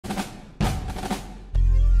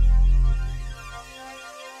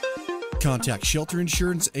Contact Shelter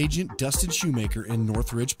Insurance Agent Dustin Shoemaker in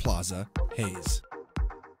Northridge Plaza, Hayes.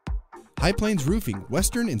 High Plains Roofing,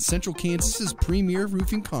 Western and Central Kansas's premier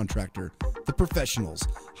roofing contractor, The Professionals,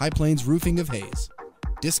 High Plains Roofing of Hayes.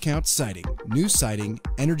 Discount siding, new siding,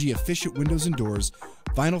 energy-efficient windows and doors,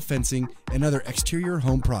 vinyl fencing, and other exterior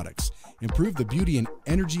home products. Improve the beauty and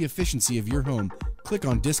energy efficiency of your home. Click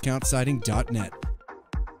on discountsiding.net.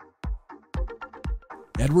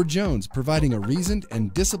 Edward Jones, providing a reasoned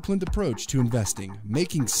and disciplined approach to investing,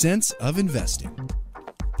 making sense of investing.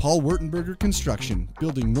 Paul Wurtenberger Construction,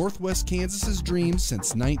 building Northwest Kansas's dreams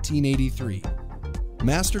since 1983.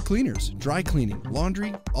 Master Cleaners, dry cleaning,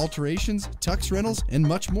 laundry, alterations, tux rentals, and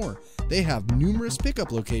much more. They have numerous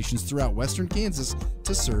pickup locations throughout Western Kansas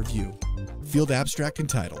to serve you. Field Abstract and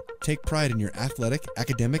Title. Take pride in your athletic,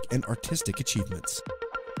 academic, and artistic achievements.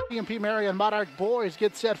 TMP-Marian Monarch boys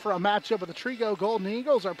get set for a matchup with the Trego Golden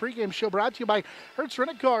Eagles. Our pregame show brought to you by Hertz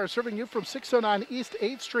Rent-A-Car, serving you from 609 East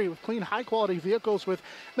 8th Street with clean, high-quality vehicles with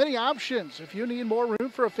many options. If you need more room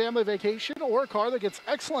for a family vacation or a car that gets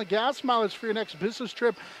excellent gas mileage for your next business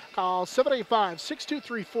trip, call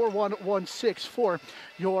 785-623-4116 for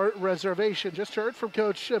your reservation. Just heard from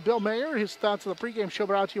Coach Bill Mayer. His thoughts on the pregame show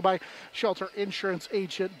brought to you by Shelter Insurance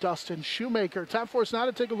Agent Dustin Shoemaker. Time for us now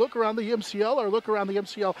to take a look around the MCL. Our look around the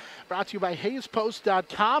MCL brought to you by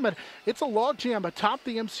HayesPost.com. And it's a logjam atop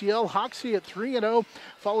the MCL. Hoxie at 3-0,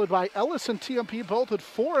 followed by Ellis and TMP both at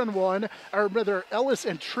 4-1, or rather Ellis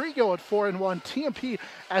and Trego at 4-1. TMP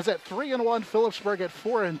as at 3-1, Phillipsburg at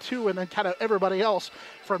 4-2, and then kind of everybody else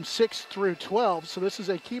from 6 through 12. So this is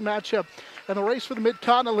a key matchup in the race for the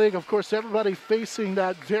Mid-Continent League. Of course, everybody facing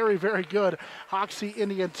that very, very good Hoxie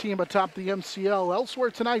Indian team atop the MCL. Elsewhere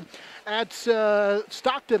tonight at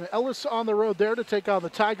Stockton, Ellis on the road there to take on the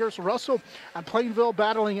Tigers. Russell and Plainville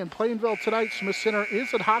battling in Plainville tonight. Smith Center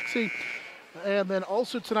is at Hoxie. And then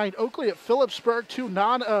also tonight, Oakley at Phillipsburg.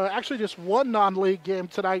 Actually just one non-league game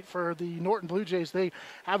tonight for the Norton Blue Jays. They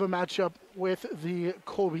have a matchup with the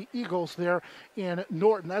Colby Eagles there in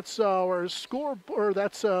Norton. That's our score, or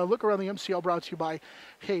that's look around the MCL brought to you by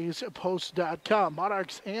HayesPost.com.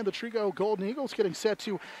 Monarchs and the Trego Golden Eagles getting set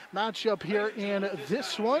to match up here in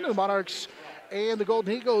this one. The Monarchs and the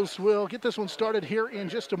Golden Eagles will get this one started here in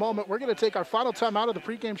just a moment. We're going to take our final time out of the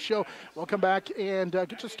pregame show. We'll come back and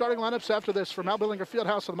get you starting lineups after this from Al Billinger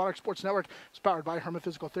Fieldhouse on the Monarch Sports Network. It's powered by Herman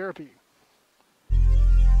Physical Therapy.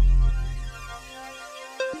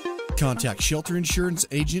 Contact Shelter Insurance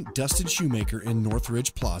Agent Dustin Shoemaker in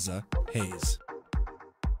Northridge Plaza, Hayes.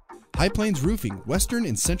 High Plains Roofing, Western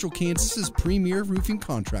and Central Kansas's premier roofing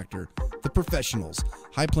contractor, The Professionals,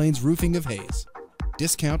 High Plains Roofing of Hayes.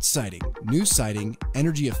 Discount siding, new siding,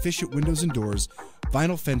 energy-efficient windows and doors,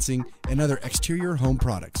 vinyl fencing, and other exterior home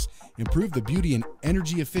products. Improve the beauty and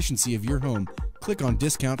energy efficiency of your home. Click on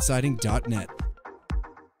discountsiding.net.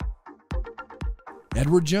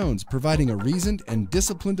 Edward Jones, providing a reasoned and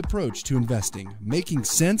disciplined approach to investing, making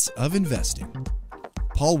sense of investing.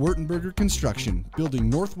 Paul Wurtenberger Construction, building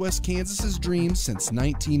Northwest Kansas's dreams since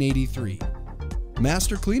 1983.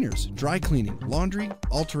 Master Cleaners, dry cleaning, laundry,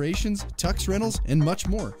 alterations, tux rentals, and much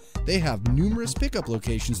more. They have numerous pickup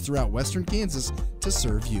locations throughout Western Kansas to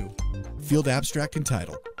serve you. Field Abstract and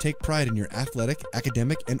Title. Take pride in your athletic,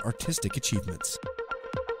 academic, and artistic achievements.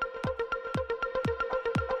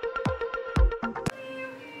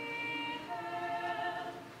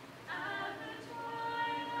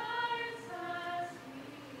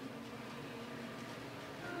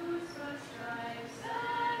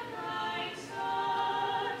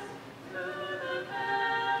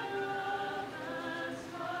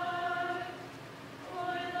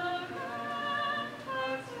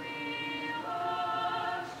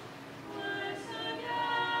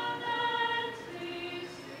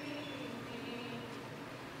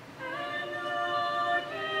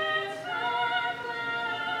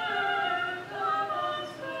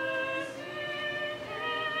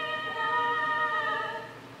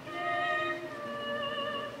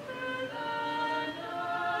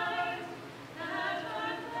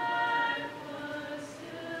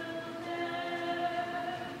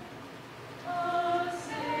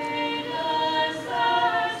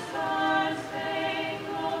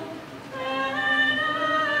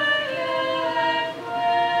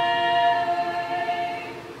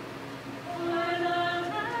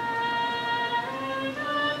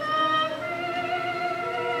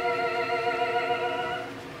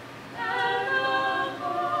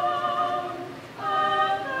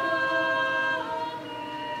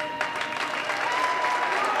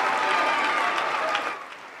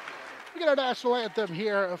 Our national anthem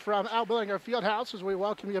here from Al Billinger Fieldhouse as we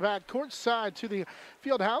welcome you back courtside to the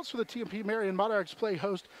Fieldhouse for the TMP-Marian Monarchs play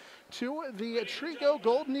host to the Trego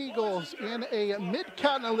Golden Eagles in a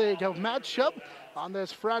Mid-Continent League matchup on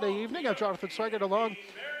this Friday evening. I'm Jonathan Sargent along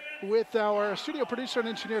with our studio producer and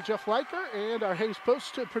engineer Jeff Leiker and our Hayes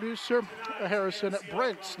Post producer Harrison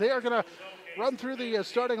Brents. They are going to run through the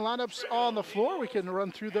starting lineups on the floor. We can run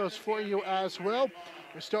through those for you as well.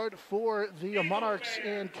 We start for the Monarchs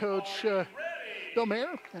and Coach Bill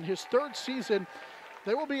Mayer in his third season.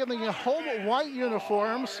 They will be in the home white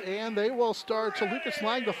uniforms, and they will start to Lucas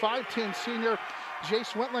Lang, the 5'10 senior,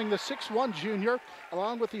 Jace Wentling, the 6'1 junior,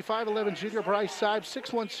 along with the 5'11 junior Bryce Seib,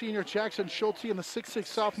 6'1 senior Jackson Schulte, and the 6'6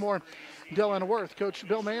 sophomore Dylan Worth. Coach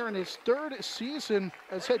Bill Mayer in his third season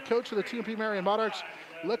as head coach of the TMP-Marian Monarchs,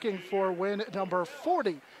 looking for win number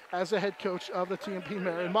 40 as the head coach of the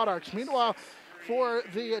TMP-Marian Monarchs. Meanwhile, for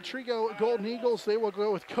the Trego Golden Eagles, they will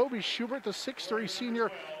go with Kobe Schubert, the 6'3 senior.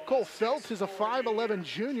 Cole Felt is a 5'11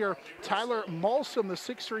 junior. Tyler Malsom, the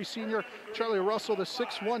 6'3 senior. Charlie Russell, the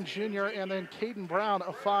 6'1 junior. And then Caden Brown,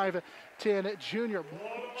 a 5'10 junior.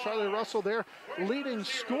 Charlie Russell, their leading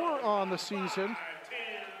scorer on the season,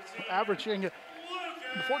 averaging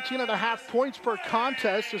 14.5 points per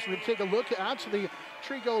contest. As we take a look at the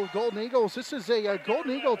Trego Golden Eagles, this is a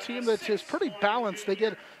Golden Eagle team that is pretty balanced. They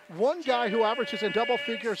get one guy who averages in double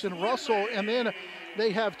figures in Russell, and then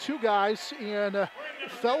they have two guys in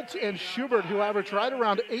Felt and Schubert who average right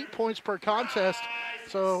around 8 points per contest.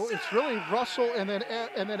 So it's really Russell and then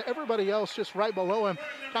everybody else just right below him,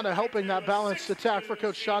 kind of helping that balanced attack for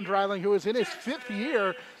Coach Sean Dreiling, who is in his 5th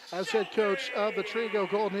year as head coach of the Trego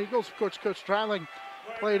Golden Eagles. Of course, Coach Dreiling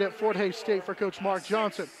played at Fort Hays State for Coach Mark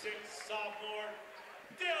Johnson.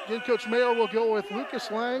 Again, Coach Mayer will go with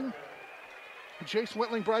Lucas Lang, Jace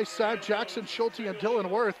Wentling, Bryce Seib, Jackson Schulte, and Dylan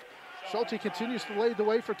Worth. Schulte continues to lead the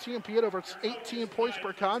way for TMP at over 18 points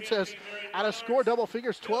per contest at a score double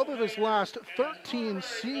figures 12 of his last 13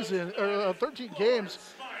 games.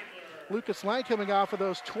 Lucas Lang coming off of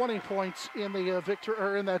those 20 points in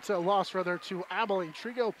the loss to Abilene.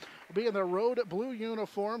 Trego will be in their road blue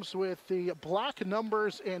uniforms with the black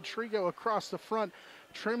numbers and Trego across the front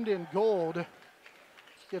trimmed in gold.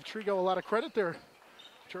 Give Trego a lot of credit there.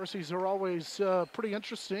 Jerseys are always pretty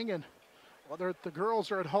interesting, and whether the girls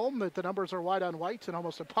are at home, that the numbers are white on white and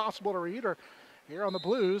almost impossible to read, or here on the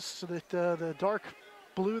blues, so that the dark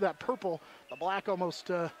blue, that purple, the black almost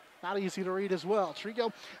not easy to read as well.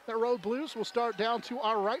 Trego, their road blues will start down to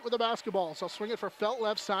our right with the basketball. So swing it for Felt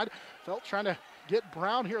left side. Felt trying to get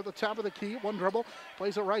Brown here at the top of the key. One dribble,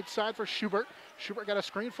 plays it right side for Schubert. Schubert got a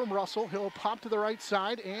screen from Russell. He'll pop to the right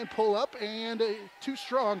side and pull up, and too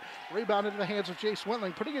strong. Rebound into the hands of Jace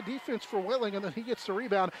Wentling. Pretty good defense for Wentling, and then he gets the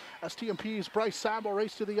rebound as TMP's Bryce Seib will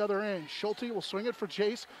race to the other end. Schulte will swing it for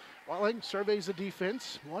Jace. Wentling surveys the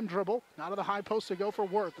defense. One dribble. Out of the high post they go for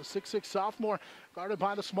Worth. The 6'6 sophomore guarded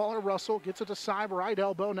by the smaller Russell. Gets it to Seib, right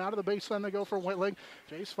elbow. Now to the baseline they go for Wentling.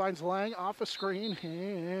 Jace finds Lang off a screen,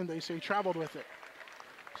 and they say traveled with it.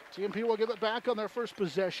 So TMP will give it back on their first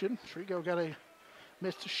possession. Trego got a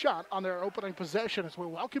missed shot on their opening possession as we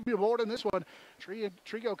welcome you aboard in this one.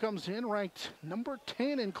 Trego comes in ranked number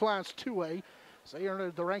 10 in Class 2A. So they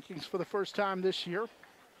entered the rankings for the first time this year.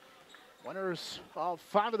 Winners of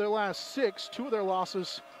 5 of their last 6, 2 of their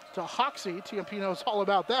losses to Hoxie. TMP knows all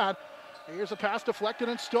about that. Here's a pass deflected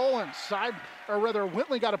and stolen.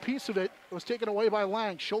 Wentling got a piece of it. It was taken away by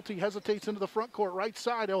Lang. Schulte hesitates into the front court, right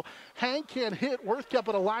side. He'll hang, can't hit. Worth kept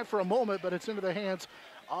it alive for a moment, but it's into the hands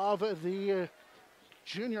of the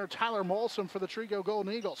junior Tyler Malsom for the Trego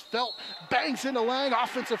Golden Eagles. Felt bangs into Lang,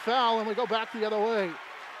 offensive foul, and we go back the other way.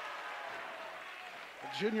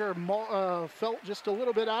 Junior felt just a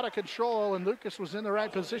little bit out of control, and Lucas was in the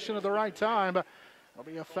right position at the right time. It'll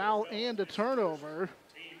be a foul and a turnover.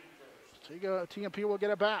 TMP will get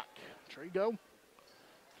it back. Trego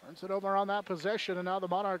turns it over on that possession, and now the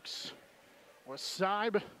Monarchs with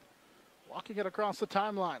Seib walking it across the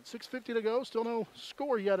timeline. 6:50 to go, still no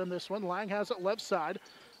score yet in this one. Lang has it left side.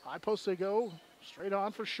 High post they go, straight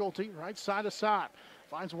on for Schulte, right side to Seib.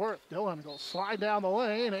 Finds Worth. Dylan will slide down the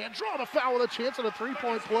lane and draw the foul with a chance at a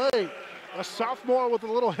three-point play. A sophomore with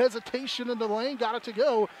a little hesitation in the lane got it to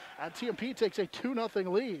go, and TMP takes a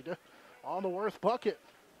 2-0 lead on the Worth bucket.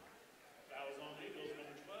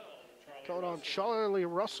 Called on Charlie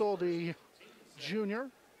Russell, the junior.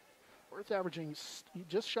 Worth averaging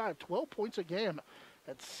just shy of 12 points a game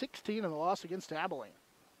at 16 in the loss against Abilene.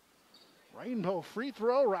 Rainbow free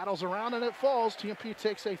throw, rattles around and it falls. TMP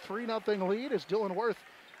takes a 3-0 lead as Dylan Worth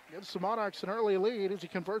gives the Monarchs an early lead as he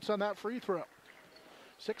converts on that free throw.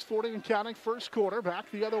 6:40 and counting, first quarter. Back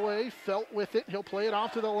the other way, Felt with it. He'll play it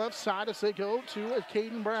off to the left side as they go to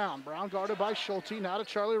Caden Brown. Brown guarded by Schulte, now to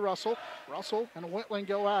Charlie Russell. Russell and Wentling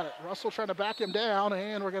go at it. Russell trying to back him down,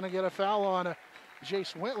 and we're going to get a foul on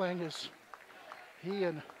Jace Wentling as he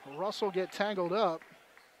and Russell get tangled up.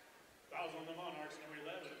 Fouls on the Monarchs, number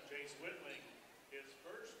 11, Jace Wentling, his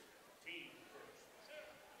first, team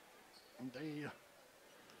first. The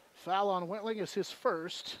foul on Wentling is his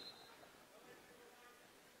first.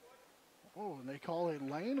 Oh, and they call a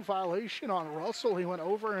lane violation on Russell. He went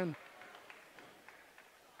over and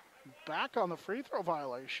back on the free throw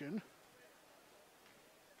violation.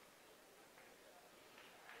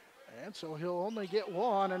 And so he'll only get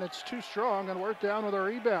one, and it's too strong, and we're down with a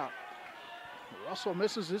rebound. Russell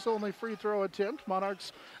misses his only free throw attempt.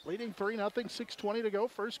 Monarchs leading 3-0, 6:20 to go,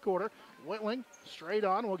 first quarter. Wentling straight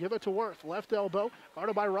on, will give it to Worth. Left elbow,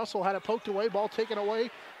 guarded by Russell, had it poked away, ball taken away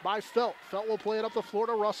by Felt. Felt will play it up the floor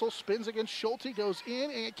to Russell, spins against Schulte, goes in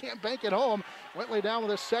and can't bank it home. Wentling down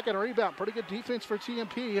with a second rebound. Pretty good defense for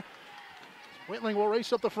TMP. Wentling will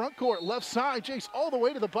race up the front court, left side. Jace all the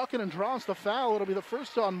way to the bucket and draws the foul. It'll be the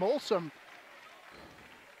first on Molson.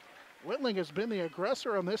 Wentling has been the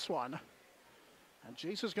aggressor on this one. And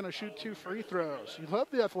Jace is going to shoot 2 free throws. You love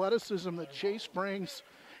the athleticism that Jace brings.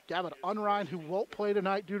 Gavin Unrein, who won't play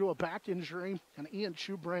tonight due to a back injury, and Ian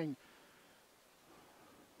Schubring.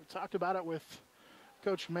 We talked about it with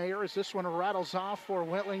Coach Mayer as this one rattles off for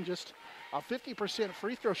Wentling, just a 50%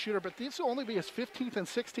 free throw shooter, but these will only be his 15th and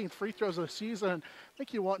 16th free throws of the season. I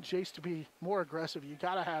think you want Jace to be more aggressive. You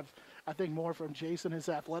got to have, I think, more from Jace and his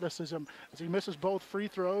athleticism as he misses both free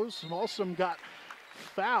throws. Malsom got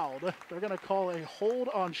fouled. They're going to call a hold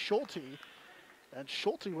on Schulte, and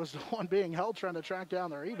Schulte was the one being held trying to track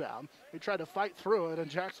down the rebound. He tried to fight through it, and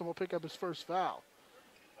Jackson will pick up his first foul.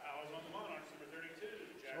 Fouls on the Monarchs, number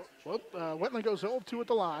 32, Jackson. Wentling goes 0-2 at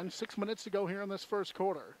the line. 6 minutes to go here in this first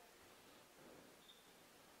quarter.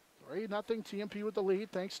 3-0 TMP with the lead,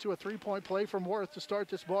 thanks to a three-point play from Worth to start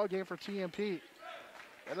this ball game for TMP.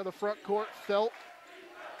 Into the front court, Felt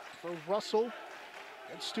for Russell.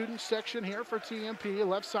 And student section here for TMP.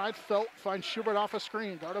 Left side, Felt finds Schubert off a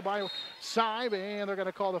screen. Guarded by Seib, and they're going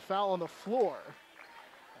to call the foul on the floor.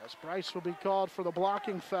 As Bryce will be called for the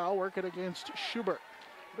blocking foul, working against Schubert.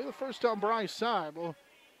 It'll be the first on Bryce Seib. We'll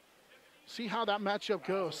see how that matchup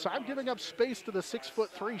goes. Seib giving up space to the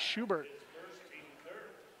 6'3" Schubert.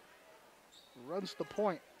 Runs the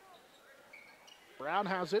point. Brown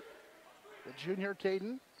has it. The junior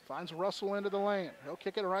Caden finds Russell into the lane. He'll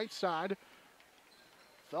kick it right side.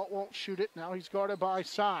 Felt won't shoot it. Now he's guarded by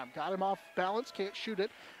Seib. Got him off balance, can't shoot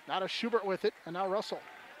it. Now to Schubert with it, and now Russell.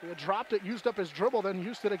 He had dropped it, used up his dribble, then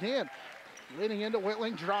used it again. Leaning into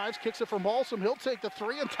Wentling, drives, kicks it for Malsom. He'll take the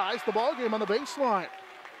three and ties the ball game on the baseline.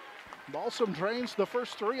 Malsom drains the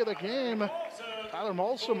first three of the game. Tyler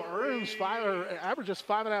Malsom averages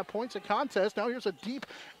 5.5 points a contest. Now here's a deep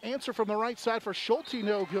answer from the right side for Schulte,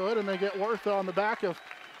 no good, and they get Worth on the back of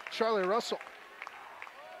Charlie Russell.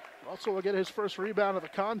 Russell will get his first rebound of the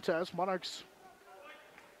contest. Monarchs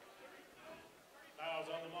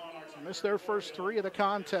missed their first three of the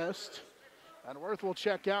contest. And Worth will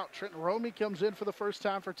check out. Trenton Romey comes in for the first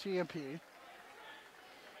time for TMP.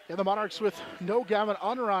 And the Monarchs with no Gavin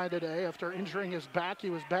Unrein today after injuring his back. He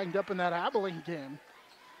was banged up in that Abilene game.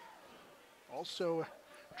 Also,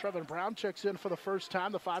 Trevin Brown checks in for the first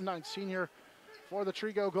time, the 5'9" senior for the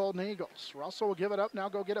Trego Golden Eagles. Russell will give it up, now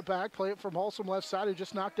go get it back, play it from Malsom left side, who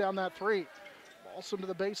just knocked down that three. Malsom to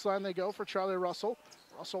the baseline they go for Charlie Russell.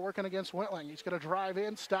 Russell working against Wentling. He's going to drive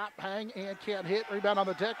in, stop, hang, and can't hit. Rebound on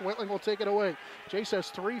the deck. Wentling will take it away. Jace has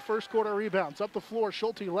 3 first-quarter rebounds. Up the floor,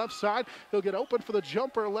 Schulte left side. He'll get open for the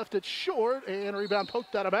jumper, left it short, and rebound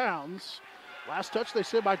poked out of bounds. Last touch, they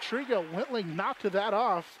said, by Trego. Wentling knocked that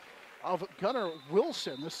off of Gunnar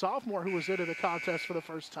Wilson, the sophomore who was into the contest for the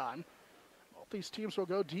first time. Both these teams will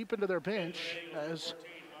go deep into their bench as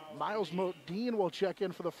Miles Modine will check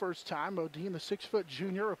in for the first time. Modine, the 6-foot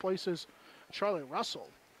junior, replaces Charlie Russell.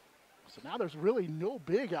 So now there's really no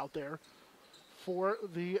big out there for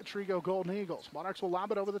the Trego Golden Eagles. Monarchs will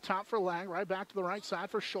lob it over the top for Lang, right back to the right side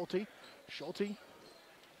for Schulte. Schulte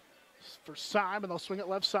for Seib, and they'll swing it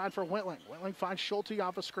left side for Wentling. Wentling finds Schulte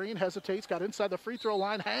off a screen, hesitates, got inside the free throw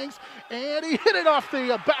line, hangs, and he hit it off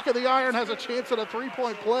the back of the iron, has a chance at a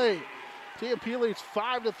three-point play. TMP leads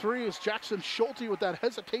 5-3 as Jackson Schulte with that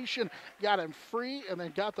hesitation got him free and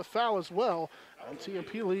then got the foul as well. And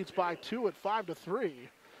TMP leads by 2 at 5-3.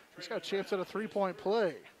 He's got a chance at a three-point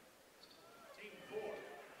play.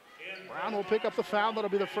 Brown will pick up the foul. That'll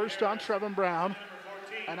be the first on Trevin Brown.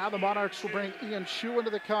 And now the Monarchs will bring Ian Chu into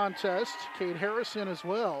the contest. Cade Harrison as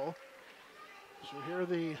well. So here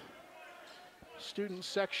the student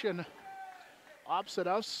section opposite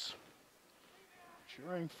us,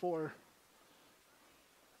 cheering for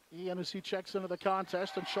Ian as he checks into the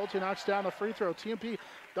contest, and Schulte knocks down the free throw. TMP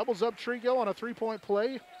doubles up Trego on a three-point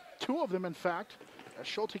play, 2 of them in fact, as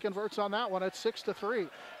Schulte converts on that one at 6-3.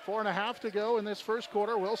 4.5 to go in this first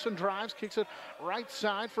quarter. Wilson drives, kicks it right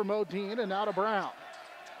side for Modine, and now to Brown.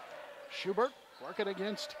 Schubert working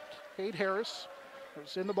against Cade Harris,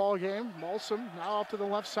 who's in the ball game. Molson now off to the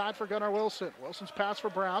left side for Gunnar Wilson. Wilson's pass for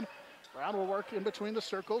Brown. Brown will work in between the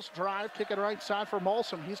circles, drive, kick it right side for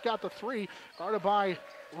Molson. He's got the 3, guarded by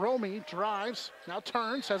Romy, drives, now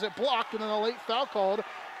turns, has it blocked, and then a late foul called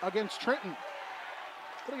against Trenton.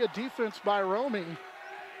 Pretty good defense by Romy.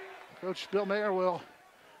 Coach Bill Mayer will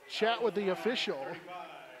chat with the official.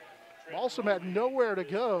 Molson had nowhere to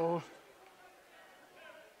go.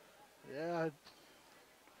 Yeah, I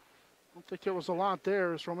don't think there was a lot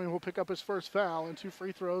there, as Romy will pick up his first foul, and 2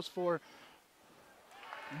 free throws for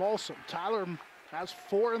Molson. Tyler has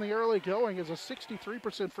 4 in the early going, is a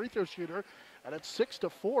 63% free throw shooter, and at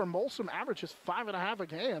 6-4, Molson averages 5.5 a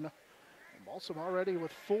game. Molson already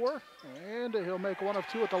with 4, and he'll make 1 of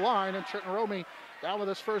 2 at the line, and Trenton Romy down with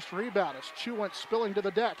his first rebound as Chu went spilling to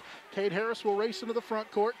the deck. Cade Harris will race into the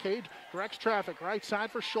front court. Cade directs traffic right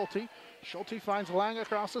side for Schulte. Schulte finds Lang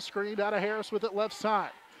across the screen, out of Harris with it left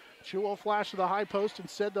side. Chu will flash to the high post,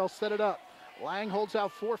 instead they'll set it up. Lang holds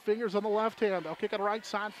out 4 fingers on the left hand. They'll kick it right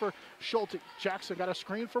side for Schulte. Jackson got a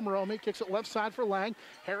screen from Romy, kicks it left side for Lang.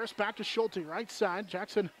 Harris back to Schulte, right side.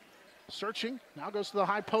 Jackson searching, now goes to the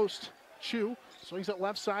high post. Chu swings it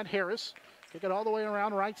left side, Harris. Kick it all the way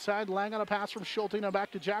around right side. Lang on a pass from Schulte, now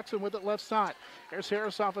back to Jackson with it left side. Here's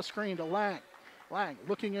Harris off a screen to Lang. Lang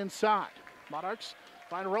looking inside. Monarchs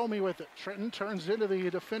find Romy with it. Trenton turns into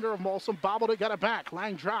the defender of Molson, bobbled it, got it back.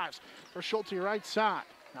 Lang drives for Schulte, right side.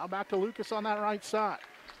 Now back to Lucas on that right side.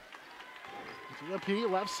 TMP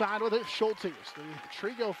left side with it, Schulte. The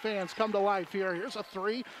Trego fans come to life here. Here's a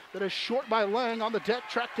 3 that is short by Lang on the deck,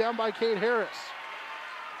 tracked down by Cade Harris.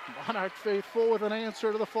 Monarch faithful with an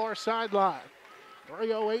answer to the far sideline.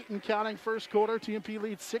 3:08 and counting first quarter. TMP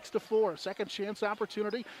leads 6-4. Second chance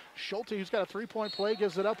opportunity. Schulte, who's got a 3-point play,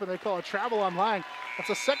 gives it up, and they call a travel on Lang. That's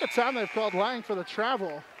the second time they've called Lang for the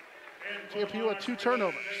travel. TMP with 2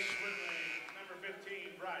 turnovers.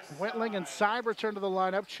 Wentling and Seib return to the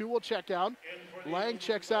lineup. Chu will check out. Lang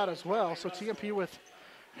checks out as well. So TMP with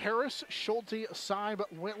Harris, Schulte, Seib,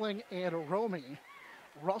 Wentling, and Romy.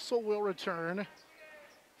 Russell will return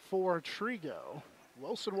for Trego.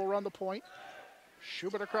 Wilson will run the point.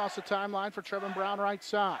 Schubert across the timeline for Trevin Brown, right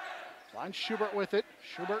side. Finds Schubert with it.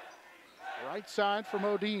 Schubert right side for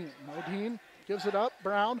Modine. Modine gives it up.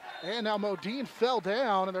 Brown. And now Modine fell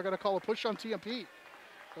down, and they're going to call a push on TMP.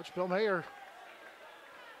 Coach Bill Mayer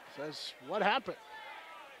says, what happened?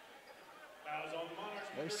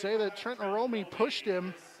 They say that Trenton Romy pushed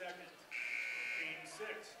him.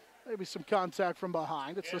 Maybe some contact from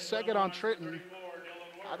behind. It's the second on Trenton.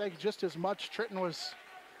 I think just as much Trenton was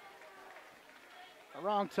a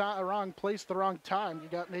wrong place, the wrong time. You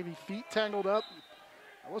got maybe feet tangled up.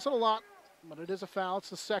 That wasn't a lot, but it is a foul. It's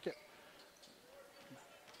the second.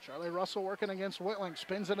 Charlie Russell working against Whitling,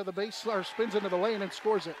 spins into the lane and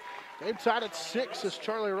scores it. Game tied at 6 as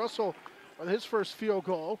Charlie Russell with his first field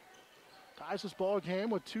goal ties this ball game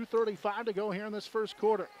with 2:35 to go here in this first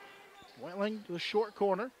quarter. Whitling to the short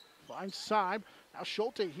corner, finds Seib. Now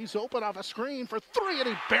Schulte, he's open off a screen for 3, and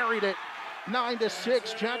he buried it.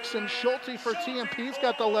 9-6. Jackson Schulte for TMP's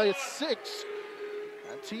got the lay 6.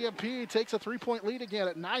 And TMP takes a 3-point lead again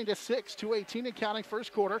at 9-6. 2:18 and counting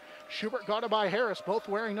first quarter. Schubert guarded by Harris, both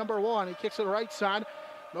wearing number 1. He kicks it right side.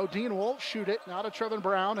 Modine won't shoot it. Now to Trevin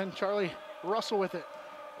Brown and Charlie Russell with it.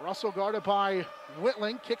 Russell guarded by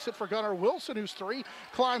Whitling, kicks it for Gunnar Wilson, who's 3,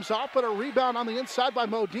 climbs off, but a rebound on the inside by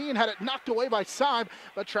Modine, had it knocked away by Seib,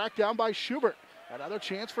 but tracked down by Schubert. Another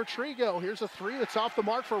chance for Trego. Here's a 3 that's off the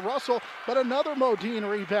mark for Russell, but another Modine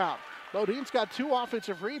rebound. Modine's got 2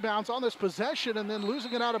 offensive rebounds on this possession, and then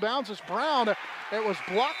losing it out of bounds is Brown. It was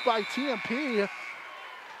blocked by TMP,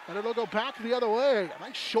 and it'll go back the other way. I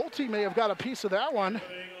think Schulte may have got a piece of that one.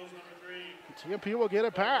 TMP will get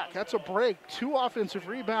it back. That's a break. 2 offensive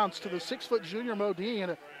rebounds to the 6-foot junior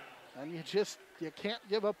Modine. And you can't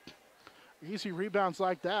give up easy rebounds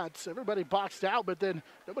like that. Everybody boxed out, but then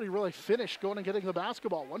nobody really finished going and getting the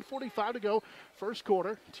basketball. 1:45 to go, first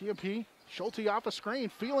quarter. TMP, Schulte off a screen,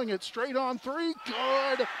 feeling it, straight on 3.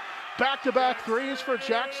 Good. Back-to-back 3s for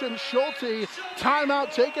Jackson Schulte.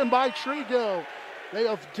 Timeout taken by Trego. They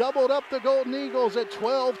have doubled up the Golden Eagles at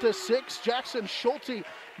 12-6. Jackson Schulte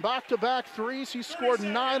back-to-back threes. He scored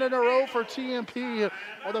 9 in a row for TMP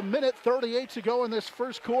with a minute 38 to go in this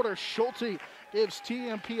first quarter. Schulte gives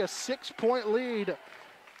TMP a 6-point lead.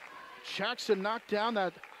 Jackson knocked down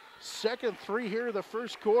that second three here in the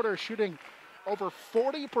first quarter, shooting over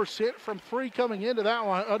 40% from three coming into that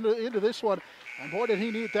one, into this one. And boy, did he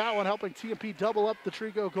need that one, helping TMP double up the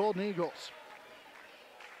Trego Golden Eagles.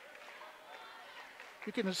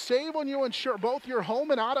 You can save when you insure both your home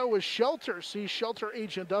and auto with Shelter. See Shelter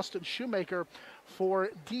agent Dustin Shoemaker for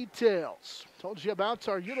details. Told you about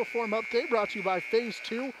our uniform update, brought to you by Phase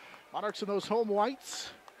 2. Monarchs in those home whites.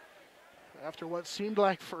 After what seemed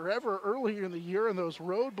like forever earlier in the year in those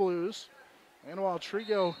road blues. Meanwhile,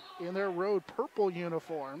 Trego in their road purple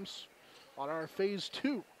uniforms on our Phase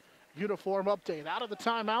 2 uniform update. Out of the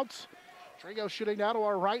timeouts. Trego shooting now to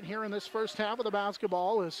our right here in this first half of the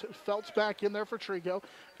basketball as Felt's back in there for Trego.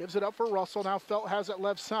 Gives it up for Russell. Now Felt has it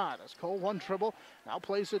left side as Cole one dribble. Now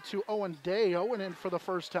plays it to Owen Day. Owen in for the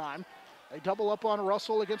first time. They double up on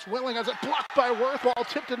Russell against Willing as it blocked by Worth. Ball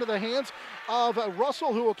tipped into the hands of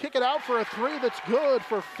Russell, who will kick it out for a three that's good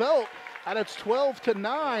for Felt. And it's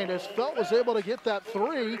 12-9 as Felt was able to get that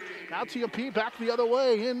three. Now TMP back the other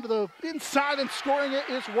way into the inside, and scoring it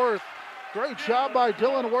is Worth. Great job by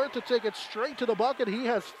Dylan Worth to take it straight to the bucket. He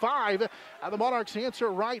has 5, and the Monarchs answer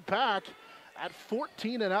right back at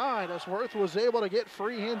 14-9 as Worth was able to get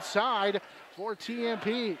free inside for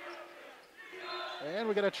TMP. And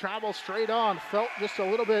we're going to travel straight on. Felt just a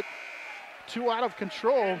little bit too out of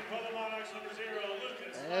control.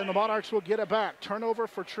 And the Monarchs will get it back. Turnover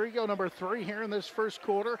for Trego, number 3 here in this first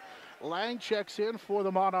quarter. Lang checks in for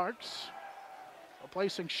the Monarchs,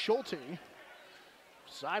 replacing Schulte.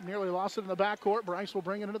 Side nearly lost it in the backcourt. Bryce will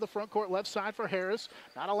bring it into the front court, left side for Harris.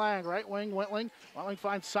 Not a Lang, right wing, Wentling. Wentling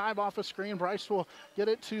finds Seib off a screen. Bryce will get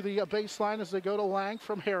it to the baseline as they go to Lang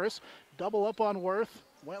from Harris. Double up on Worth.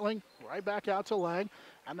 Wentling right back out to Lang.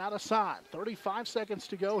 And not a side. 35 seconds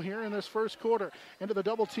to go here in this first quarter. Into the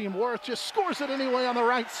double team. Worth just scores it anyway on the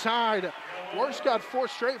right side. Worth's got 4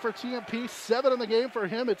 straight for TMP. 7 in the game for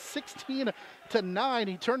him. It's 16-9.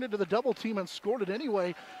 He turned into the double team and scored it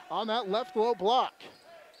anyway on that left low block.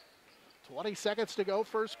 20 seconds to go,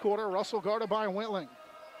 first quarter. Russell guarded by Wentling.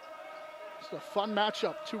 It's a fun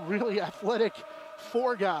matchup. 2 really athletic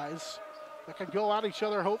 4 guys that can go at each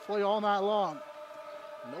other hopefully all night long.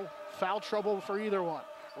 No foul trouble for either one.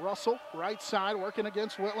 Russell, right side, working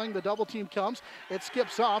against Wentling. The double team comes. It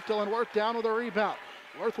skips off. Dylan Worth down with a rebound.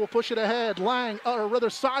 Worth will push it ahead. Lang, or rather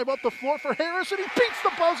Seib up the floor for Harris, and he beats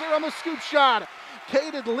the buzzer on the scoop shot.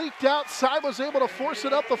 Cade had leaked out. Seib was able to force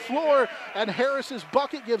it up the floor, and Harris's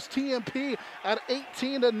bucket gives TMP an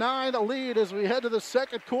 18-9 lead as we head to the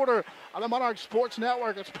second quarter on the Monarch Sports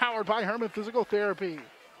Network. It's powered by Herman Physical Therapy.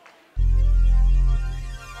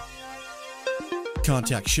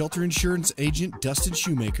 Contact Shelter Insurance agent Dustin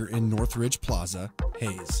Shoemaker in Northridge Plaza,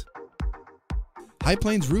 Hayes. High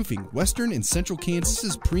Plains Roofing, Western and Central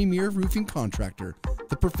Kansas's premier roofing contractor,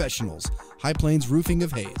 The Professionals, High Plains Roofing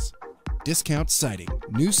of Hayes. Discount siding,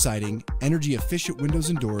 new siding, energy-efficient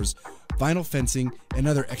windows and doors, vinyl fencing, and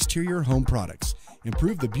other exterior home products.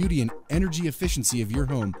 Improve the beauty and energy efficiency of your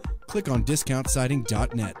home. Click on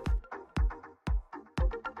discountsiding.net.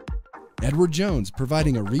 Edward Jones,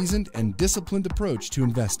 providing a reasoned and disciplined approach to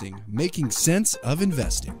investing, making sense of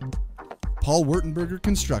investing. Paul Wurtenberger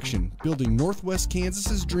Construction, building Northwest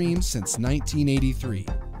Kansas's dreams since 1983.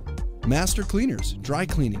 Master Cleaners, dry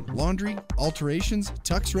cleaning, laundry, alterations,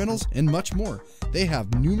 tux rentals, and much more. They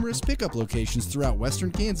have numerous pickup locations throughout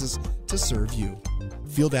western Kansas to serve you.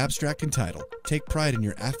 Field Abstract and Title. Take pride in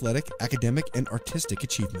your athletic, academic, and artistic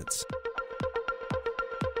achievements.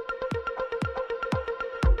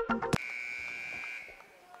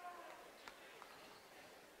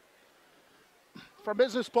 From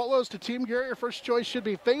business polos to team gear, your first choice should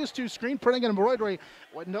be Phase 2 screen printing and embroidery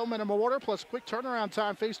with no minimum order plus quick turnaround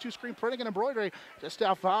time. Phase 2 screen printing and embroidery just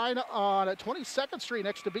out fine on 22nd Street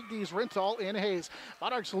next to Big D's Rental in Hayes.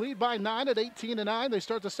 Monarchs lead by 9 at 18-9. They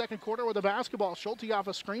start the second quarter with a basketball. Schulte off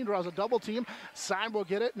a screen, draws a double team. Seib will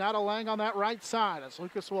get it. Now to Lang on that right side as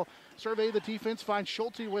Lucas will survey the defense, find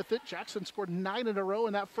Schulte with it. Jackson scored 9 in a row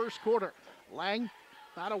in that first quarter. Lang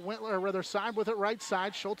out of Wentling, or rather Seib with it right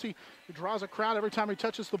side. Schulte draws a crowd every time he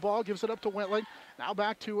touches the ball, gives it up to Wentling. Now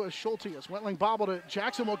back to Schulte as Wentling bobbled it.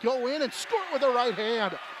 Jackson will go in and score with the right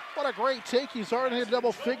hand. What a great take. He's already hit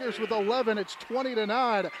double figures with 11. It's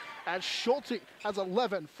 20-9 as Schulte has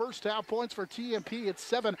 11 first half points for TMP. It's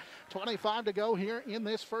 7:25 to go here in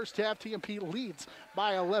this first half. TMP leads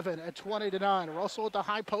by 11 at 20-9. Russell at the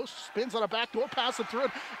high post, spins on a backdoor pass and through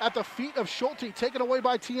it at the feet of Schulte, taken away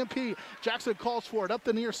by TMP. Jackson calls for it up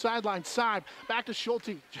the near sideline. Side back to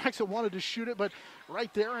Schulte. Jackson wanted to shoot it, but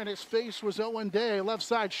right there in his face was Owen Day. Left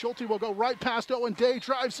side, Schulte will go right past Owen Day,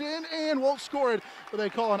 drives in and won't score it, but they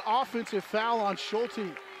call an offensive foul on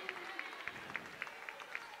Schulte.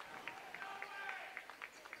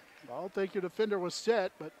 I don't think your defender was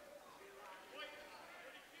set, but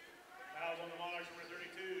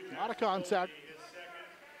not a contact.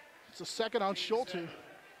 It's the second on Schulte.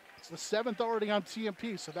 It's the 7th already on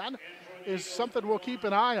TMP, so that is something we'll keep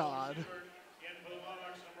an eye on.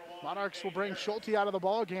 Monarchs will bring Schulte out of the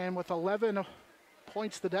ball game with 11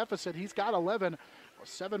 points the deficit. He's got 11 with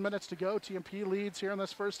 7 minutes to go. TMP leads here in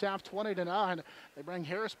this first half 20-9. They bring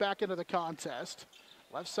Harris back into the contest.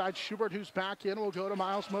 Left side, Schubert, who's back in, will go to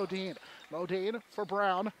Miles Modine. Modine for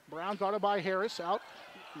Brown. Brown guarded by Harris. Out.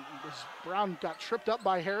 Brown got tripped up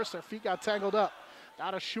by Harris. Their feet got tangled up.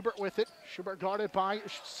 Out of Schubert with it. Schubert guarded by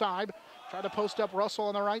Seib. Tried to post up Russell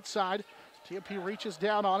on the right side. TMP reaches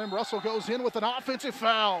down on him. Russell goes in with an offensive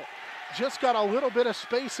foul. Just got a little bit of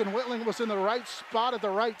space, and Whitling was in the right spot at the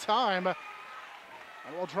right time. And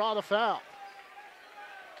we'll draw the foul.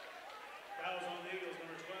 Fouls on the Eagles,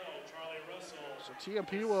 number 12, Charlie Russell. So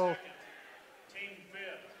TMP will Team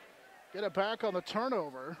fifth. get it back on the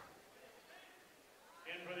turnover.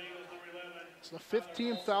 In for the Eagles, number 11. It's the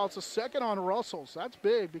 15th foul. It's the second on Russell. So that's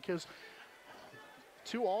big because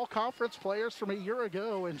 2 all-conference players from a year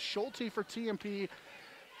ago, and Schulte for TMP,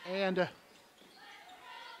 and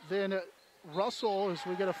then Russell, as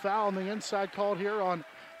we get a foul on the inside called here on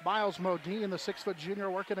Miles Modine, the 6-foot junior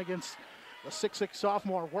working against the 6'6"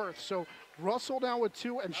 sophomore Worth. So Russell now with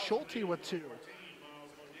 2 and Schulte with 2.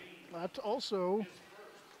 That also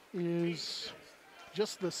is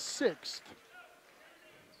just the 6th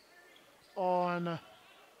on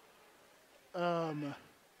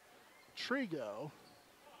Trego.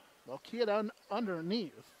 They'll key it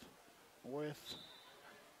underneath with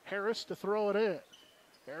Harris to throw it in.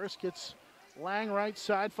 Harris gets Lang right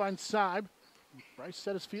side, finds Seib. Bryce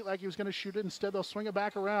set his feet like he was going to shoot it. Instead, they'll swing it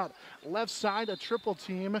back around. Left side, a triple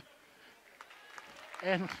team.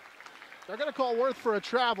 And they're going to call Worth for a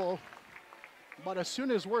travel. But as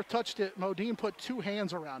soon as Worth touched it, Modine put 2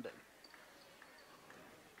 hands around it.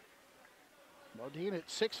 Modine at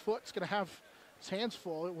 6 foot is going to have his hands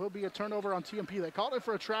full. It will be a turnover on TMP. They called it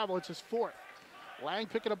for a travel. It's his 4th. Lang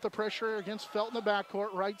picking up the pressure against Felt in the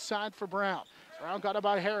backcourt. Right side for Brown. Brown got it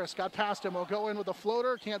by Harris. Got past him. Will go in with a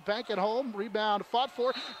floater. Can't bank it home. Rebound fought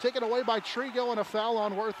for. Taken away by Trego, and a foul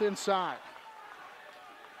on Worth inside.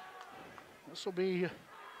 This will be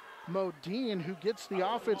Modine who gets the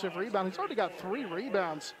offensive rebound. He's already got 3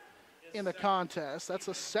 rebounds in the contest. That's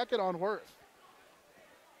the second on Worth.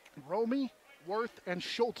 Romy, Worth, and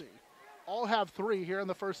Schulte all have 3 here in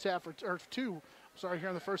the first half, or 2, sorry, here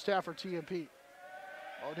in the first half for TMP.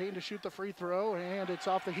 Modine to shoot the free throw, and it's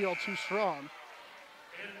off the heel too strong.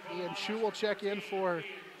 Ian Chu will check in for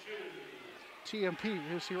TMP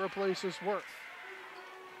as he replaces Worth.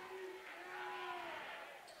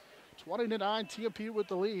 20-9, TMP with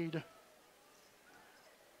the lead.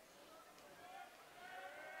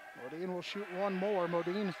 Modine will shoot one more.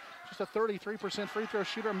 Modine, just a 33% free throw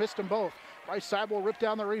shooter, missed them both. Right side will rip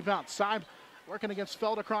down the rebound. Seib working against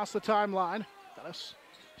Feld across the timeline. Got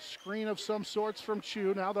a screen of some sorts from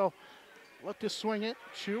Chu. Now they'll look to swing it.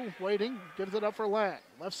 Chu waiting, gives it up for Lang.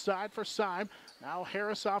 Left side for Seib. Now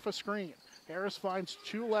Harris off a screen. Harris finds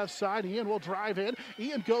Chu left side. Ian will drive in.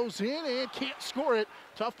 Ian goes in and can't score it.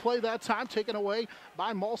 Tough play that time, taken away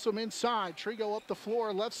by Malsom inside. Trego up the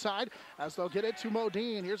floor left side as they'll get it to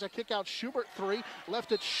Modine. Here's a kick out. Schubert 3.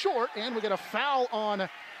 Left it short, and we get a foul on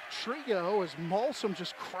Trego as Malsom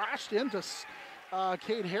just crashed into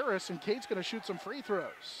Cade Harris, and Cade's going to shoot some free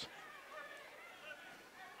throws.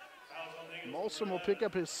 Malsom will pick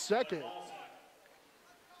up his second.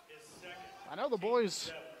 I know the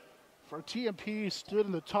boys for TMP stood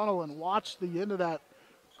in the tunnel and watched the end of that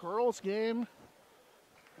girls game.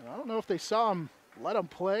 And I don't know if they saw him let him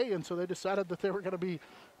play, and so they decided that they were going to be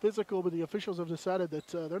physical, but the officials have decided that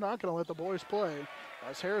they're not going to let the boys play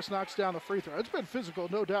as Harris knocks down the free throw. It's been physical,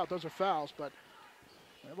 no doubt. Those are fouls, but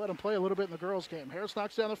they let him play a little bit in the girls game. Harris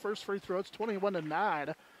knocks down the first free throw. It's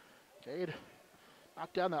 21-9. Cade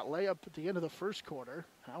knocked down that layup at the end of the first quarter.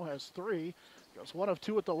 Now has 3. Goes 1 of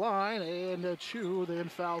 2 at the line, and Chu then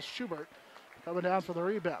fouls Schubert coming down for the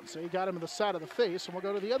rebound. So he got him in the side of the face, and we'll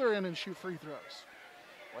go to the other end and shoot free throws.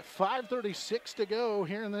 With 5:36 to go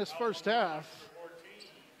here in this first half.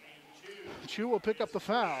 Chu will pick up the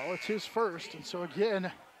foul. It's his first, and so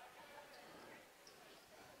again,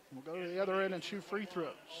 we'll go to the other end and shoot free throws.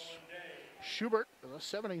 Schubert is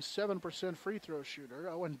a 77% free throw shooter.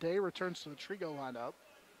 Owen Day returns to the Trego lineup.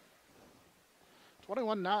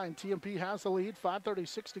 21-9, TMP has the lead.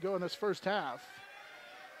 5:36 to go in this first half.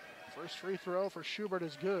 First free throw for Schubert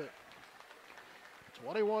is good.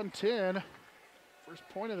 21-10, first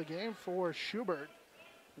point of the game for Schubert.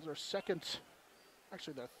 He's our second,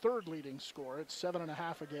 actually their third leading scorer. It's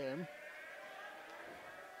 7.5 a game.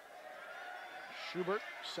 Schubert,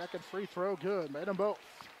 second free throw, good. Made them both.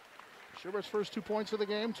 Schubert's first 2 points of the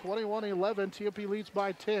game, 21-11. TMP leads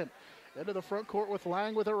by 10. Into the front court with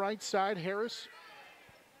Lang with the right side. Harris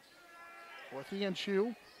with Ian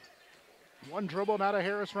Chu. One dribble, now to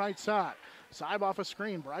Harris right side. Saib off a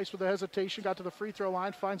screen. Bryce with the hesitation, got to the free throw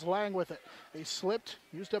line, finds Lang with it. He slipped,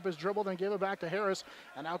 used up his dribble, then gave it back to Harris.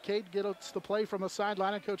 And now Cade gets the play from the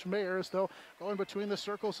sideline, and Coach Mayer is though going between the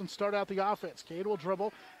circles and start out the offense. Cade will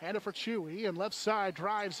dribble, hand it for Chewy, and left side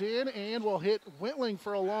drives in and will hit Wentling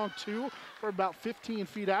for a long two for about 15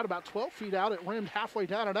 feet out, about 12 feet out. It rimmed halfway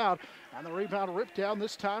down and out. And the rebound ripped down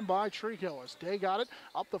this time by Trego as Day got it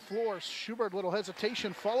up the floor. Schubert, little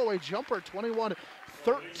hesitation, follow-away jumper,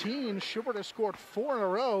 21-13. Schubert has scored 4 in a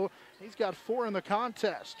row. He's got 4 in the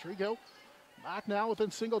contest. Trego back now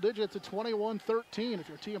within single digits at 21-13. If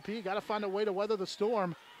you're TMP, you got to find a way to weather the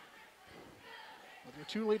storm. With your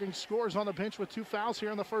 2 leading scorers on the bench with 2 fouls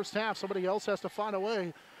here in the first half, somebody else has to find a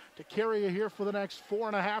way to carry you here for the next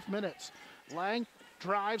 4.5 minutes. Lang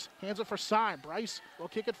drives, hands it for Sime. Bryce will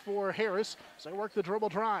kick it for Harris. So they work the dribble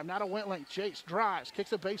drive. Now to Wentling. Chase drives,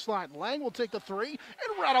 kicks it baseline. Lang will take the 3 and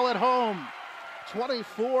rattle it home.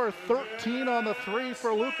 24-13 on the 3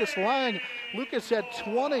 for Lucas Lang. Lucas had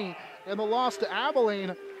 20 in the loss to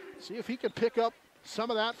Abilene. See if he can pick up some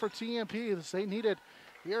of that for TMP as they need it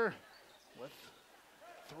here with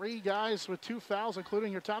 3 guys with 2 fouls,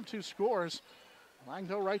 including your top 2 scorers. Lang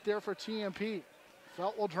though right there for TMP.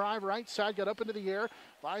 Felt will drive right side, got up into the air,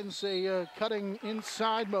 finds a cutting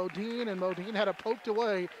inside Modine, and Modine had it poked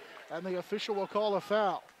away, and the official will call a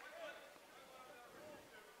foul.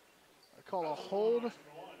 I call a hold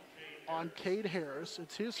on Cade Harris.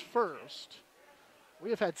 It's his first. We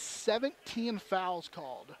have had 17 fouls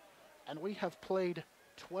called, and we have played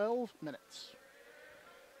 12 minutes.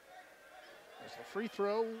 As the free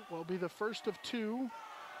throw will be the first of 2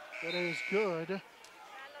 that is good.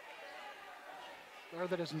 Or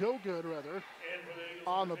that is no good, rather,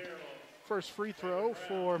 on the first free throw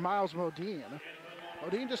for Miles Modine.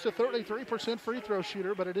 Modine just a 33% free throw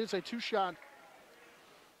shooter, but it is a 2-shot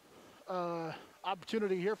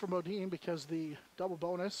opportunity here for Modine because the double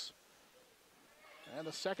bonus. And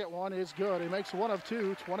the second one is good. He makes 1 of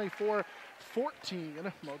 2, 24-14.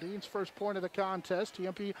 Modine's first point of the contest.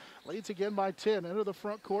 TMP leads again by 10. Into the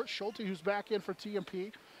front court. Schulte, who's back in for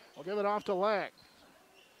TMP, will give it off to Lang.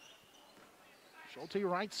 Schulte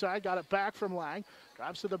right side, got it back from Lang.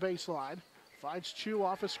 Drives to the baseline. Finds Chu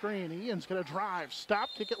off a screen. Ian's going to drive. Stop,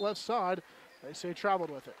 kick it left side. They say traveled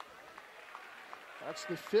with it. That's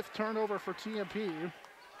the 5th turnover for TMP.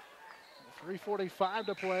 3:45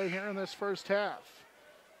 to play here in this first half.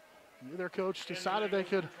 Neither coach decided they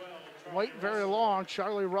could wait very long.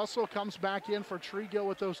 Charlie Russell comes back in for Trego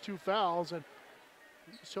with those 2 fouls. And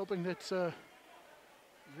he's hoping that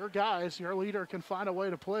your guys, your leader, can find a way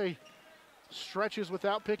to play stretches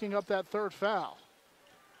without picking up that 3rd foul.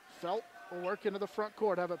 Felt will work into the front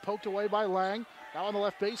court. Have it poked away by Lang. Now on the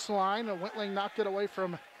left baseline. Wentling knocked it away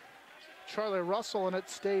from Charlie Russell, and it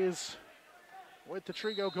stays with the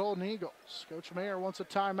Trego Golden Eagles. Coach Mayer wants a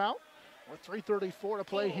timeout with 3:34 to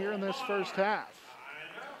play here in this first half.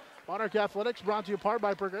 Monarch Athletics brought to you part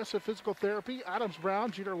by Progressive Physical Therapy, Adams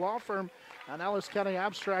Brown, Jeter Law Firm, and Ellis County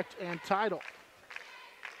Abstract and Title.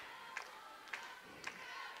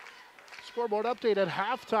 Scoreboard update at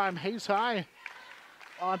halftime. Hayes High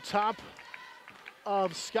on top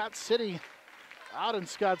of Scott City, out in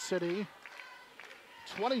Scott City,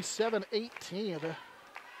 27-18.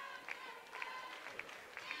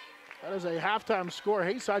 That is a halftime score.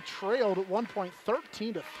 Hayes High trailed at 1 point,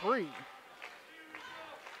 13-3.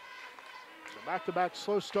 So back-to-back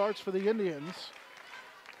slow starts for the Indians.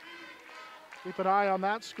 Keep an eye on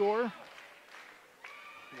that score.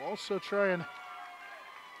 We'll also try and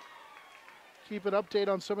keep an update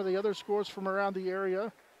on some of the other scores from around the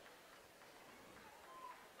area.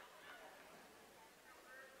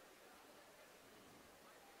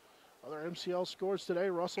 Other MCL scores today.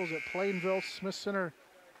 Russell's at Plainville. Smith Center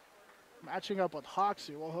matching up with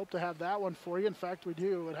Hoxie. We'll hope to have that one for you. In fact, we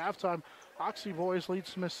do. At halftime, Hoxie boys lead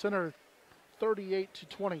Smith Center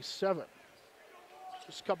 38-27.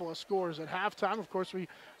 Just a couple of scores at halftime. Of course, we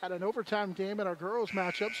had an overtime game in our girls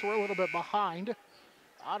matchup, so we're a little bit behind.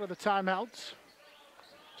 Out of the timeouts,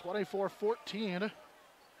 24-14.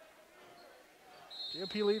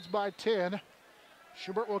 TMP leads by 10.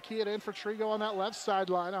 Schubert will key it in for Trego on that left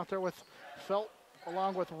sideline out there with Felt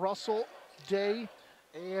along with Russell, Day,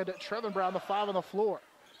 and Trevin Brown, the 5 on the floor.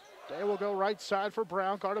 Day will go right side for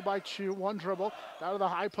Brown, guarded by Chu. One dribble down to the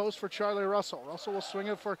high post for Charlie Russell. Russell will swing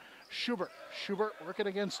it for Schubert. Schubert working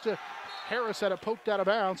against Harris, had it poked out of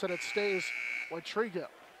bounds, and it stays with Trego.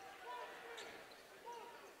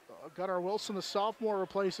 Gunnar Wilson, the sophomore,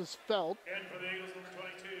 replaces Felt. And for the Eagles, number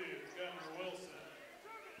 22, Gunnar Wilson.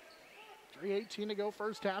 3:18 to go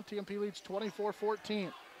first half. TMP leads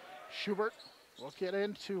 24-14. Schubert will get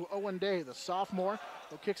into Owen Day, the sophomore,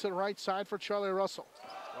 who kicks it right side for Charlie Russell.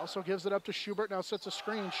 Russell gives it up to Schubert, now sets a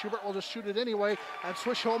screen. Schubert will just shoot it anyway and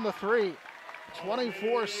swish home the 3.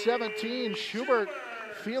 24-17, Schubert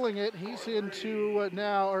feeling it. He's into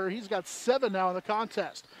now, or he's got 7 now in the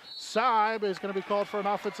contest. Saib is going to be called for an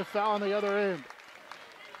offensive foul on the other end.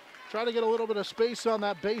 Try to get a little bit of space on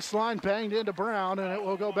that baseline, banged into Brown, and it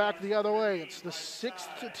will go back the other way. It's the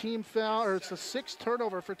 6th team foul, or it's the 6th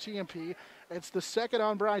turnover for TMP. It's the 2nd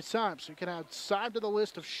on Bryce Saib. So you can add Saib to the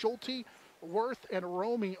list of Schulte, Worth, and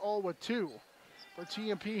Romy, all with 2 for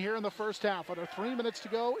TMP here in the first half. Under 3 minutes to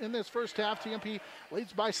go in this first half, TMP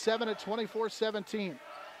leads by 7 at 24-17.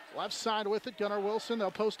 Left side with it, Gunnar Wilson. They'll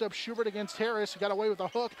post up Schubert against Harris. He got away with a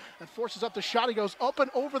hook and forces up the shot. He goes up and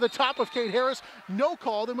over the top of Kate Harris. No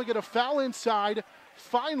call. Then we get a foul inside,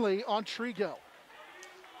 finally, on Trego.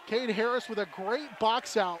 Kate Harris with a great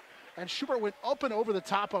box out, and Schubert went up and over the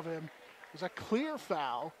top of him. It was a clear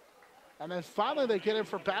foul. And then finally they get him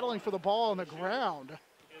for battling for the ball on the ground.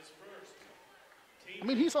 I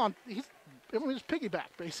mean, he's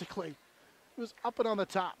piggyback, basically. He was up and on the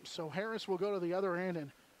top. So Harris will go to the other end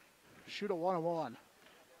and shoot a 1-on-1.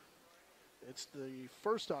 It's the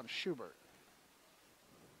first on Schubert.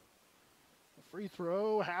 A free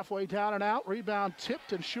throw, halfway down and out. Rebound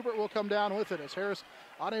tipped, and Schubert will come down with it as Harris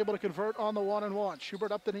unable to convert on the 1-and-1.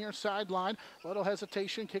 Schubert up the near sideline. Little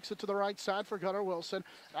hesitation, kicks it to the right side for Gunnar Wilson.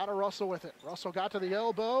 Out of Russell with it. Russell got to the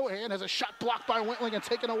elbow and has a shot blocked by Wentling and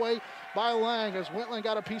taken away by Lang as Wentling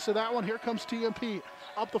got a piece of that one. Here comes TMP.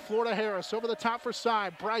 Up the floor to Harris. Over the top for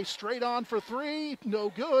Saib. Bryce straight on for 3.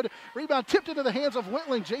 No good. Rebound tipped into the hands of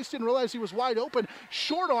Wentling. Jace didn't realize he was wide open.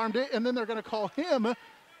 Short-armed it, and then they're going to call him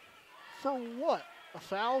for what? A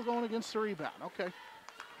foul going against the rebound. Okay.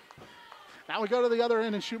 Now we go to the other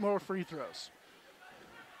end and shoot more free throws.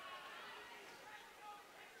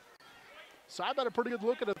 Saib had a pretty good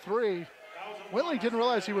look at a 3. Wentling didn't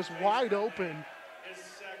realize he was wide open.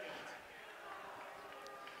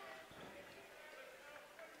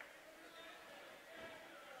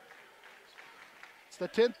 It's the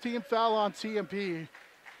 10th team foul on TMP.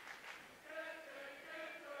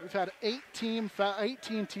 We've had 18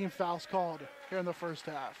 team fouls called here in the first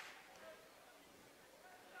half.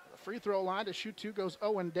 The free throw line to shoot 2 goes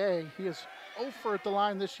Owen Day. He is 0 for at the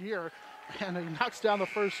line this year, and he knocks down the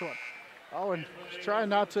first one. Owen is trying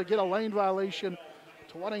not to get a lane violation.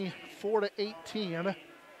 24-18.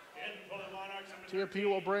 TMP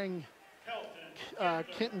will bring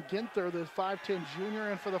Kenton Ginther, the 5'10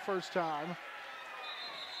 junior, in for the first time.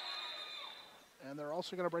 And they're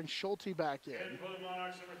also going to bring Schulte back in.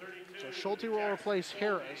 So Schulte will replace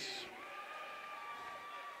Harris.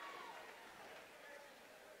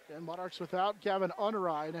 And Monarchs without Gavin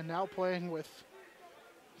Unrein, and now playing with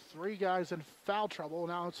 3 guys in foul trouble.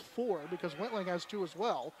 Now it's 4 because Wentling has 2 as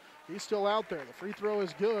well. He's still out there. The free throw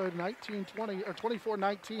is good.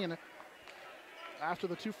 24-19 after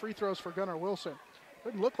the 2 free throws for Gunnar Wilson.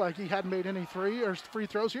 Didn't look like he hadn't made any free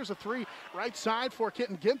throws. Here's a 3 right side for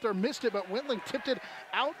Kenton Ginther. Missed it, but Wentling tipped it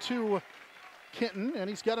out to Kenton, and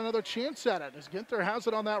he's got another chance at it as Ginther has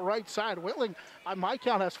it on that right side. Wentling, on my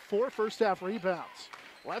count, has 4 first half rebounds.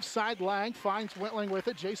 Left side, Lang finds Wentling with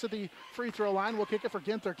it. Jace at the free throw line will kick it for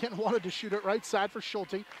Ginther. Kenton wanted to shoot it right side for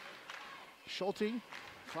Schulte. Schulte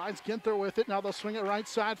finds Ginther with it. Now they'll swing it right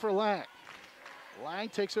side for Lang. Lang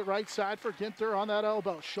takes it right side for Ginther on that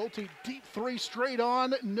elbow. Schulte, deep 3 straight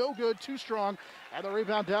on. No good, too strong. And the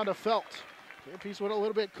rebound down to Felt. TMP's went a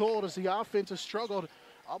little bit cold as the offense has struggled.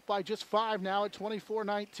 Up by just 5 now at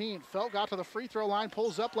 24-19. Felt got to the free throw line,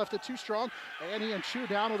 pulls up, left it too strong, and he and Chu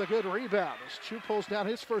down with a good rebound as Chu pulls down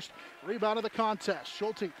his first rebound of the contest.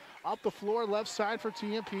 Schulte up the floor, left side for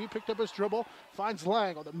TMP, picked up his dribble, finds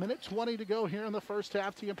Lang with a minute 20 to go here in the first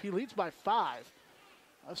half. TMP leads by 5.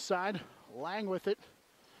 Left side, Lang with it.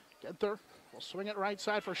 Ginther will swing it right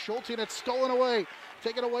side for Schulte, and it's stolen away.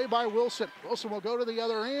 Taken away by Wilson. Wilson will go to the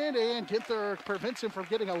other end, and Ginther prevents him from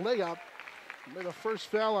getting a layup. Made the first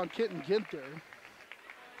foul on Kitten Ginther.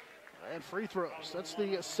 And free throws. That's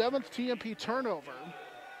the 7th TMP turnover.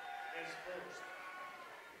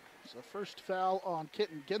 It's the first foul on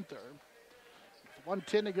Kitten Ginther.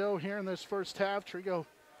 1:10 to go here in this first half. Trego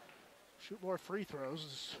shoot more free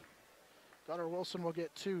throws. Gunnar Wilson will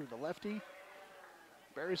get 2. The lefty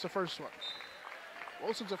buries the first one.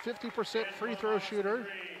 Wilson's a 50% free throw shooter.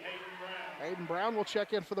 Hayden Brown will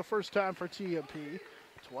check in for the first time for TMP.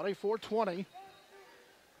 24-20.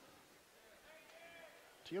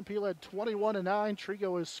 TMP led 21-9.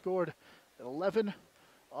 Trego has scored 11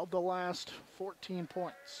 of the last 14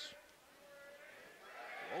 points.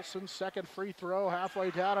 Wilson's second free throw, halfway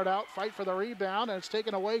down and out. Fight for the rebound, and it's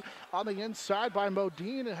taken away on the inside by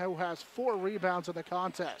Modine, who has 4 rebounds in the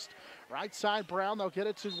contest. Right side, Brown, they'll get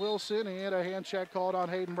it to Wilson, and a hand check called on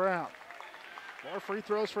Hayden Brown. More free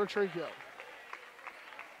throws for Trego.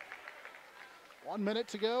 1 minute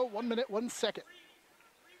to go, 1 minute, 1 second.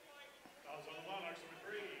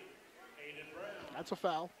 That's a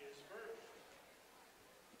foul.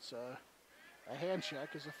 It's a hand check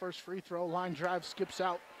as the first free throw. Line drive skips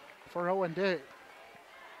out for Owen Day.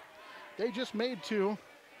 They just made 2.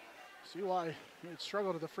 See why he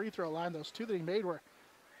struggled at the free throw line. Those 2 that he made were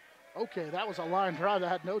okay. That was a line drive that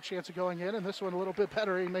had no chance of going in, and this one a little bit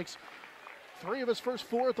better. He makes 3 of his first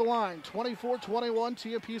 4 at the line. 24-21.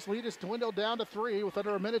 TMP's lead is dwindled down to 3 with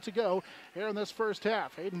under a minute to go here in this first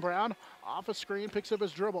half. Hayden Brown off a screen, picks up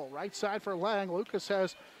his dribble. Right side for Lang. Lucas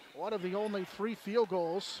has one of the only 3 field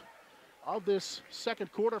goals of this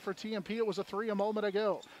second quarter for TMP. It was a 3 a moment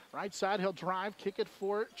ago. Right side, he'll drive, kick it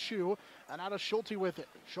for Chu, and out of Schulte with it.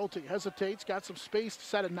 Schulte hesitates, got some space,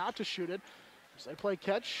 decided not to shoot it. As they play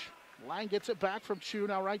catch, Lang gets it back from Chu.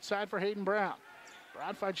 Now right side for Hayden Brown.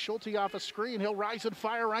 Brown finds Schulte off a screen. He'll rise and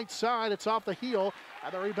fire right side. It's off the heel.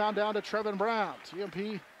 And the rebound down to Trevin Brown.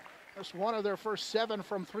 TMP just one of their first 7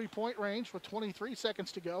 from 3-point range with 23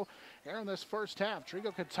 seconds to go here in this first half.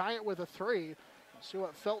 Trego could tie it with a 3. Let's see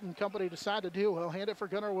what Felton Company decide to do. He'll hand it for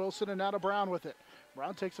Gunnar Wilson, and now to Brown with it.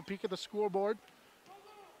 Brown takes a peek at the scoreboard.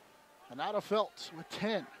 And now to Felt with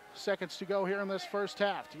 10 seconds to go here in this first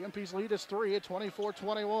half. TMP's lead is 3 at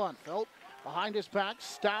 24-21. Felt behind his back,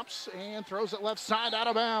 stops and throws it left side out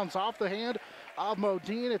of bounds. Off the hand of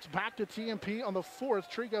Modine. It's back to TMP on the 4th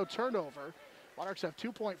Trego turnover. Monarchs have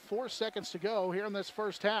 2.4 seconds to go here in this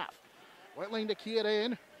first half. Whitling to key it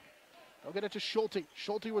in. They'll get it to Schulte.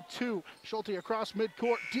 Schulte with 2. Schulte across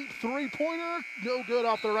midcourt. Deep 3-pointer. No good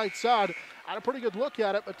off the right side. Had a pretty good look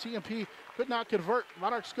at it, but TMP could not convert.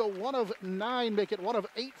 Monarchs go 1 of 9, make it 1 of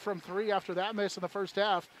 8 from 3 after that miss in the first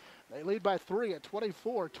half. They lead by 3 at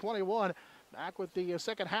 24-21. Back with the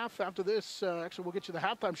second half after this. Actually, we'll get you the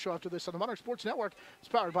halftime show after this on the Monarch Sports Network. It's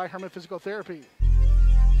powered by Herman Physical Therapy.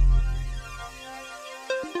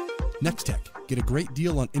 Nextech. Get a great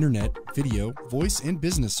deal on internet, video, voice, and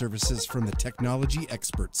business services from the technology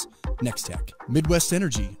experts. Nextech. Midwest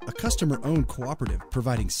Energy, a customer-owned cooperative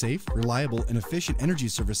providing safe, reliable, and efficient energy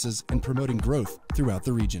services and promoting growth throughout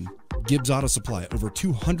the region. Gibbs Auto Supply, over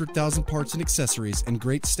 200,000 parts and accessories and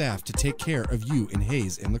great staff to take care of you in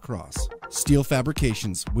Hayes and La Crosse. Steel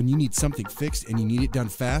Fabrications, when you need something fixed and you need it done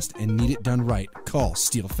fast and need it done right, call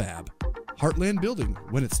Steel Fab. Heartland Building,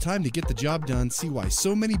 when it's time to get the job done, see why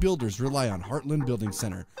so many builders rely on Heartland Building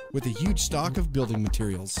Center with a huge stock of building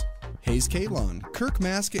materials. Hayes Kalon, Kirk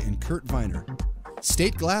Maska, and Kurt Viner.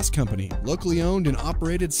 State Glass Company, locally owned and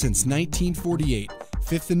operated since 1948,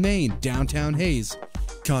 5th and Main, downtown Hayes.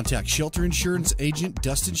 Contact Shelter Insurance Agent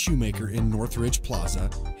Dustin Shoemaker in Northridge Plaza,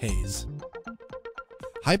 Hayes.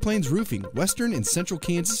 High Plains Roofing, Western and Central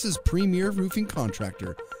Kansas's premier roofing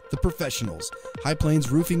contractor, The Professionals, High Plains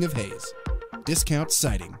Roofing of Hayes. Discount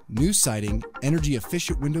siding, new siding,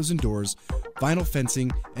 energy-efficient windows and doors, vinyl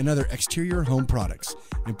fencing, and other exterior home products.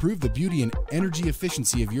 Improve the beauty and energy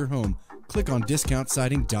efficiency of your home. Click on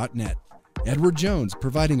discountsiding.net. Edward Jones,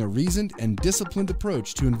 providing a reasoned and disciplined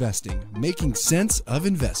approach to investing, making sense of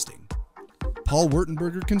investing. Paul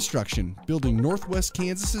Wurtenberger Construction, building Northwest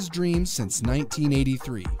Kansas's dreams since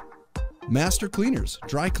 1983. Master Cleaners,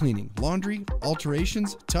 dry cleaning, laundry,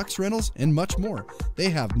 alterations, tux rentals, and much more. They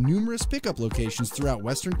have numerous pickup locations throughout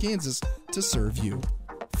western Kansas to serve you.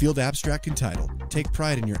 Field Abstract and Title. Take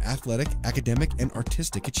pride in your athletic, academic, and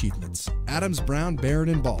artistic achievements. Adams, Brown, Barron,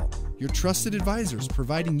 and Ball. your trusted advisors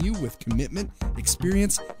providing you with commitment,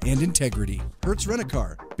 experience, and integrity. Hertz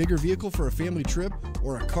Rent-A-Car, bigger vehicle for a family trip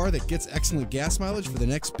or a car that gets excellent gas mileage for the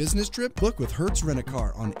next business trip? Book with Hertz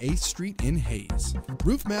Rent-A-Car on 8th Street in Hayes.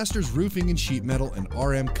 Roof Masters Roofing and Sheet Metal and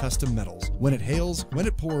RM Custom Metals. When it hails, when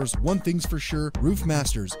it pours, one thing's for sure, Roof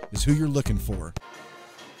Masters is who you're looking for.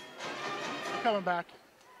 Coming back.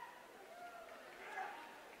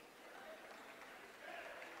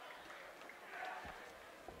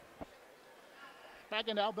 Back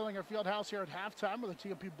in Al Billinger Fieldhouse here at halftime with the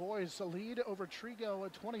TMP boys lead over Trego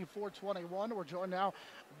at 24-21. We're joined now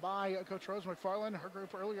by Coach Rose McFarland. Her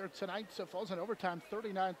group earlier tonight falls in overtime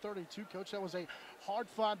 39-32. Coach, that was a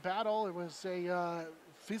hard-fought battle. It was a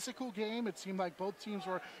physical game. It seemed like both teams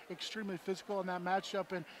were extremely physical in that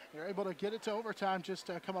matchup, and you're able to get it to overtime, just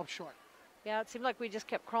come up short. Yeah, it seemed like we just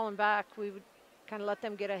kept crawling back. We would kind of let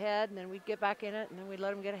them get ahead, and then we'd get back in it, and then we'd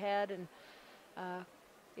let them get ahead. And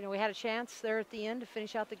you know, we had a chance there at the end to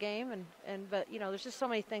finish out the game, but you know, there's just so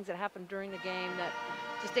many things that happened during the game that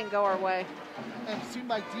just didn't go our way. And it seemed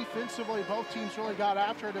like defensively both teams really got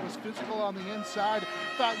after it. It was physical on the inside.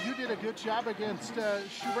 Thought you did a good job against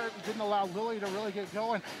Schubert. Didn't allow Lily to really get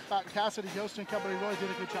going. Thought Cassidy Ghost and company really did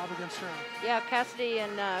a good job against her. Yeah, Cassidy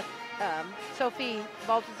and Sophie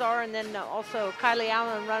Baltazar, and then also Kylie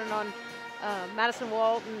Allen running on Madison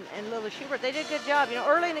Walt and Lily Schubert. They did a good job. You know,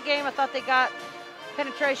 early in the game I thought they got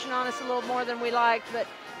penetration on us a little more than we liked, but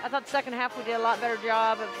I thought the second half we did a lot better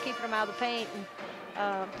job of keeping them out of the paint.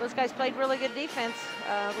 And those guys played really good defense.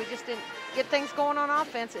 We just didn't get things going on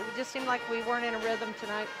offense. It just seemed like we weren't in a rhythm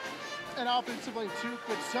tonight. And offensively too,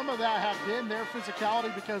 could some of that have been their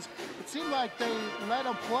physicality, because it seemed like they let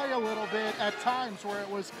them play a little bit at times where it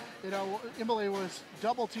was, you know, Emily was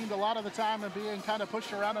double teamed a lot of the time and being kind of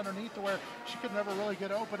pushed around underneath to where she could never really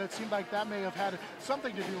get open. It seemed like that may have had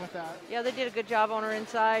something to do with that. Yeah, they did a good job on our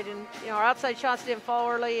inside, and you know, our outside shots didn't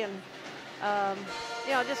fall early, and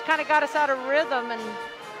you know, just kind of got us out of rhythm, and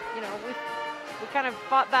you know, we kind of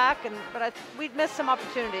fought back, but we'd missed some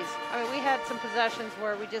opportunities. I mean, we had some possessions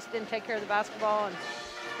where we just didn't take care of the basketball, and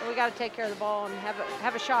we got to take care of the ball and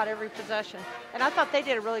have a shot every possession. And I thought they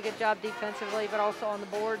did a really good job defensively, but also on the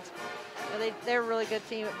boards. You know, they're a really good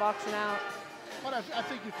team at boxing out. But I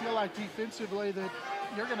think you feel like defensively that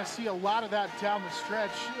you're going to see a lot of that down the stretch,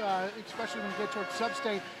 especially when you get towards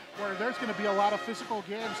sub-state, where there's going to be a lot of physical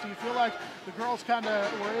games. Do you feel like the girls kind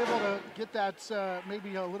of were able to get that,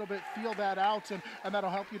 maybe a little bit, feel that out, and that'll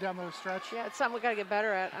help you down the stretch? Yeah, it's something we got to get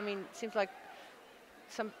better at. I mean, it seems like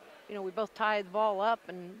you know, we both tie the ball up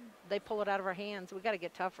and they pull it out of our hands. We got to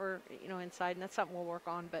get tougher, you know, inside, and that's something we'll work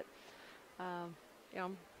on. But you know,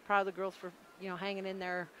 I'm proud of the girls for, you know, hanging in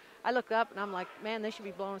there. I looked up and I'm like, man, they should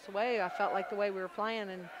be blowing us away. I felt like the way we were playing,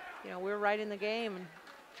 and you know, we were right in the game, and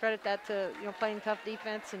credit that to, you know, playing tough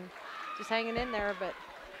defense and just hanging in there. But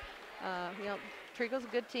you know, Trego's a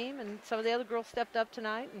good team, and some of the other girls stepped up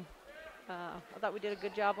tonight, and I thought we did a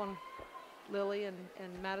good job on Lily and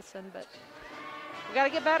Madison, but we got to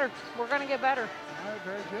get better. We're going to get better. All right,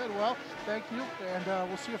 very good. Well, thank you, and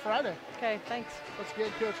we'll see you Friday. Okay, thanks. Let's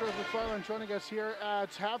get Coach Rose McFarland joining us here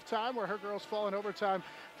at halftime, where her girls fall in overtime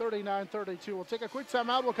 39-32. We'll take a quick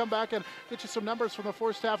timeout. We'll come back and get you some numbers from the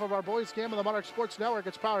first half of our boys game on the Monarch Sports Network.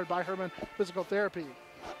 It's powered by Herman Physical Therapy.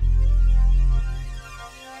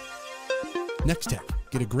 Next Tech.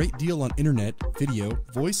 Get a great deal on internet, video,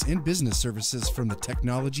 voice, and business services from the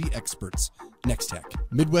technology experts. Next Tech.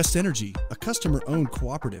 Midwest Energy, a customer-owned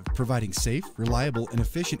cooperative providing safe, reliable, and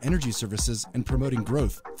efficient energy services and promoting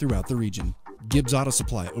growth throughout the region. Gibbs Auto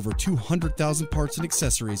Supply, over 200,000 parts and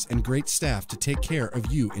accessories and great staff to take care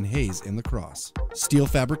of you in Hayes and La Crosse. Steel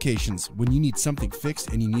Fabrications, when you need something fixed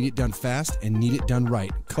and you need it done fast and need it done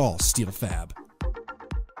right, call Steel Fab.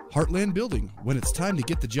 Heartland Building. When it's time to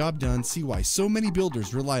get the job done, see why so many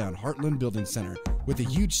builders rely on Heartland Building Center with a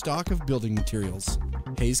huge stock of building materials.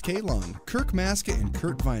 Hayes Kalon, Kirk Maska, and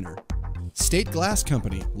Kurt Viner. State Glass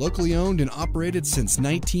Company, locally owned and operated since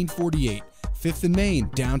 1948. 5th and Main,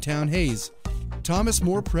 downtown Hayes. Thomas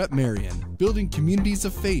More Prep Marian, building communities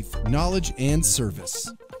of faith, knowledge, and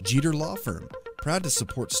service. Jeter Law Firm, proud to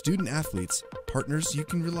support student athletes, partners you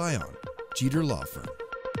can rely on. Jeter Law Firm.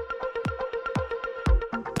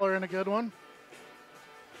 We're in a good one.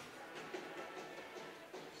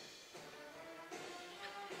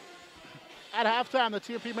 At halftime, the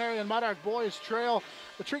TMP-Marian Monarch boys trail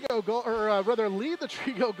the lead the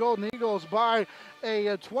Trego Golden Eagles by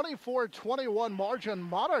a 24-21 margin.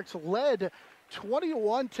 Monarchs led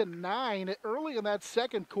 21-9 early in that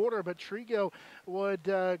second quarter, but Trego was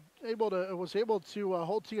able to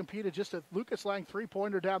hold TMP to just a Lucas Lang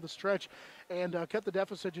three-pointer down the stretch and cut the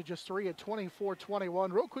deficit to just 3 at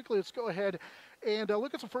 24-21. Real quickly, let's go ahead and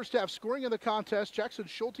look at the first half scoring in the contest. Jackson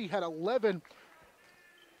Schulte had 11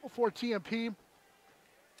 for TMP.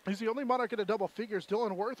 He's the only Monarch in a double figures.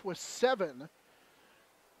 Dylan Worth with 7.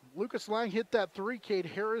 Lucas Lang hit that 3. Cade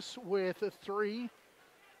Harris with 3.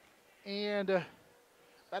 And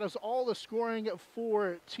that is all the scoring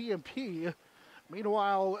for TMP.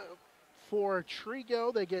 Meanwhile, for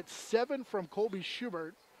Trego, they get 7 from Colby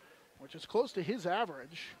Schubert, which is close to his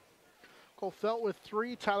average. Cole Felt with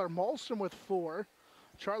 3. Tyler Malson with 4.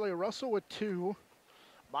 Charlie Russell with 2.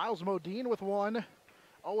 Miles Modine with 1.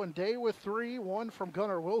 Owen Day with 3, 1 from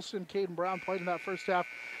Gunnar Wilson. Caden Brown played in that first half,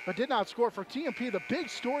 but did not score for TMP. The big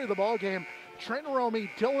story of the ball game: Trenton Romey,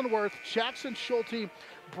 Dylan Worth, Jackson Schulte,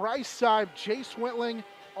 Bryce Seib, Jace Wentling,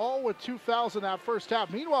 all with 2 fouls in that first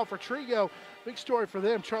half. Meanwhile, for Trego, big story for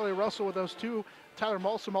them: Charlie Russell with those 2. Tyler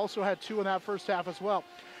Malson also had 2 in that first half as well.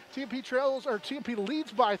 TMP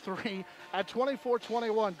leads by 3 at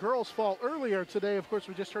 24-21. Girls fall earlier today. Of course,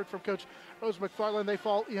 we just heard from Coach Rose McFarland. They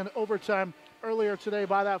fall in overtime earlier today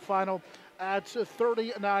by that final at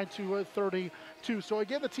 39-32. So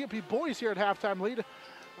again, the TMP boys here at halftime lead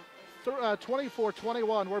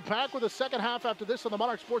 24-21. We're back with the second half after this on the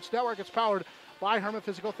Monarch Sports Network. It's powered by Herman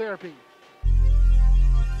Physical Therapy.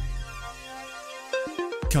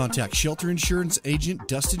 Contact Shelter Insurance Agent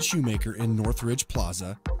Dustin Shoemaker in Northridge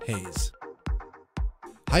Plaza, Hayes.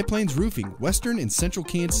 High Plains Roofing, Western and Central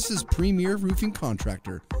Kansas's premier roofing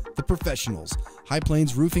contractor, the professionals, High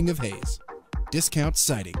Plains Roofing of Hayes. Discount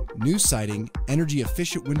siding, new siding,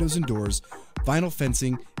 energy-efficient windows and doors, vinyl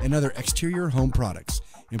fencing, and other exterior home products.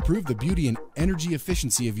 Improve the beauty and energy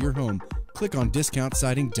efficiency of your home. Click on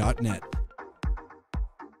discountsiding.net.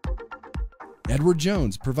 Edward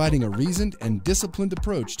Jones, providing a reasoned and disciplined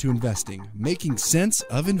approach to investing, making sense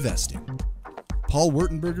of investing. Paul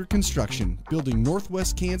Wurtenberger Construction, building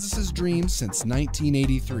Northwest Kansas's dreams since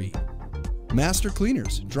 1983. Master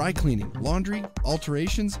Cleaners, dry cleaning, laundry,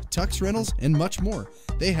 alterations, tux rentals, and much more.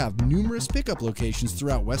 They have numerous pickup locations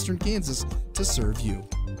throughout Western Kansas to serve you.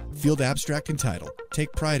 Field Abstract and Title.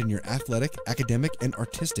 Take pride in your athletic, academic, and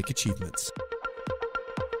artistic achievements.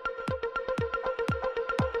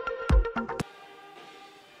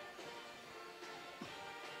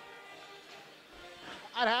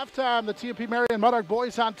 At halftime, the TMP-Marian Monarch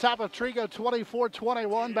boys on top of Trego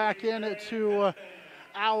 24-21. Back into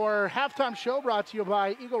our halftime show brought to you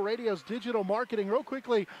by Eagle Radio's digital marketing. Real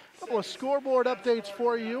quickly, a couple of scoreboard updates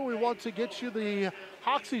for you. We want to get you the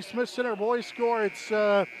Hoxie Smith Center boys score. It's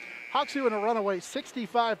Hoxie in a runaway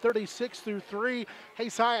 65-36 through 3.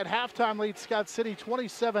 Hayes High at halftime leads Scott City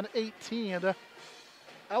 27-18.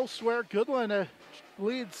 Elsewhere, Goodland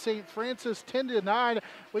leads St. Francis 10-9.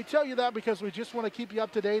 We tell you that because we just want to keep you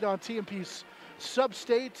up to date on TMP's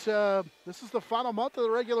sub-state. This is the final month of the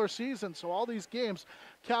regular season, so all these games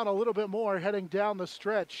count a little bit more heading down the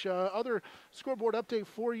stretch. Other scoreboard update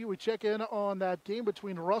for you, we check in on that game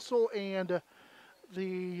between Russell and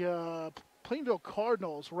the Plainville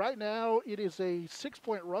Cardinals. Right now, it is a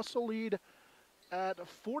 6-point Russell lead at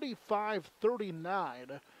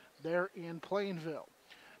 45-39 there in Plainville.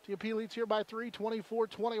 TMP leads here by 3,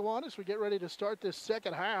 24-21 as we get ready to start this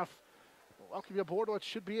second half. Welcome you aboard what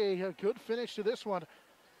should be a good finish to this one.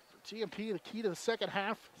 For TMP, the key to the second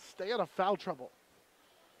half, stay out of foul trouble.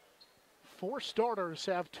 4 starters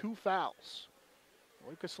have 2 fouls.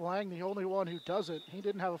 Lucas Lang, the only one who doesn't. He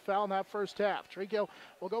didn't have a foul in that first half. Trego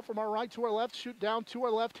will go from our right to our left, shoot down to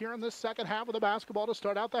our left here in this second half of the basketball to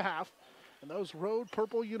start out the half. And those road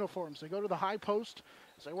purple uniforms, they go to the high post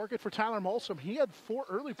as they work it for Tyler Molsom. He had 4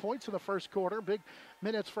 early points in the first quarter. Big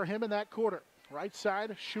minutes for him in that quarter. Right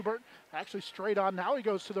side, Schubert actually straight on. Now he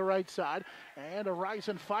goes to the right side. And a rise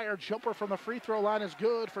and fire jumper from the free throw line is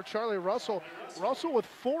good for Charlie Russell. Russell with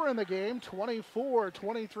 4 in the game, 24-23.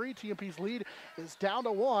 TMP's lead is down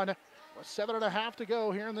to 1. With 7.5 to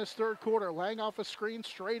go here in this third quarter. Lang off a screen,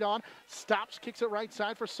 straight on. Stops, kicks it right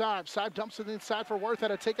side for Seib. Seib dumps it inside for Worth.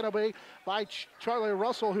 Had it taken away by Charlie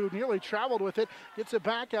Russell, who nearly traveled with it. Gets it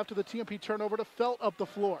back after the TMP turnover to Felt up the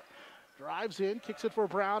floor. Drives in, kicks it for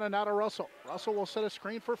Brown, and now to Russell. Russell will set a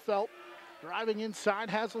screen for Felt. Driving inside,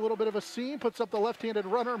 has a little bit of a seam, puts up the left-handed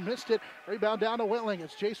runner, missed it. Rebound down to Wentling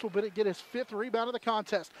as Jace will get his 5th rebound of the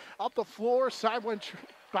contest. Up the floor, Seib went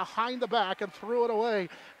behind the back and threw it away.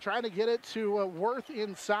 Trying to get it to Worth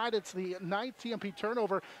inside. It's the 9th TMP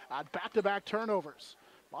turnover, back-to-back turnovers.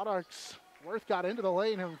 Monarchs, Worth got into the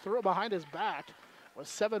lane and threw it behind his back. with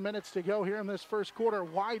 7 minutes to go here in this first quarter.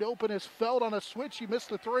 Wide open is Feld on a switch. He missed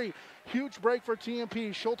the three. Huge break for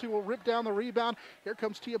TMP. Schulte will rip down the rebound. Here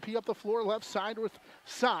comes TMP up the floor, left side with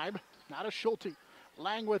Seib. Not a Schulte.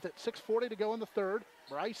 Lang with it. 6:40 to go in the third.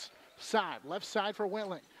 Bryce, Seib, left side for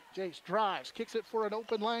Wentling. Jace drives, kicks it for an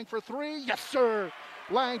open Lang for three. Yes, sir.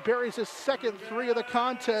 Lang buries his second three of the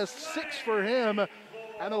contest. 6 for him.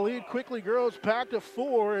 And the lead quickly grows back to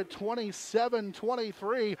 4 at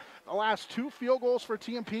 27-23. The last 2 field goals for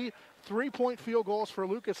TMP, 3-point field goals for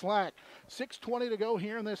Lucas Lang. 6:20 to go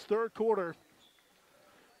here in this third quarter.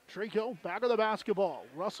 Trego back of the basketball.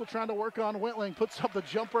 Russell trying to work on Wentling, puts up the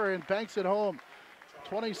jumper and banks it home.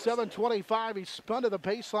 27-25, he spun to the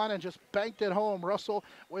baseline and just banked it home. Russell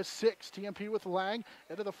with 6, TMP with Lang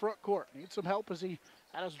into the front court. Needs some help as he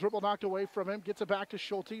had his dribble knocked away from him. Gets it back to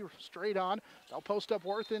Schulte, straight on. They'll post up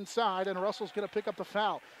Worth inside, and Russell's going to pick up the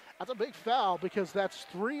foul. That's a big foul because that's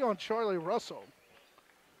 3 on Charlie Russell.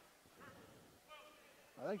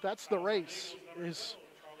 I think that's the race. With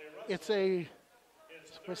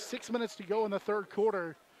 6 minutes to go in the third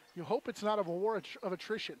quarter. You hope it's not a war of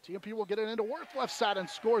attrition. TMP will get it into Worth left side and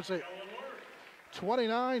scores it.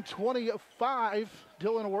 29-25.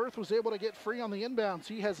 Dylan Worth was able to get free on the inbounds.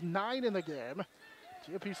 He has 9 in the game.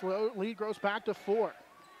 TMP's lead grows back to 4.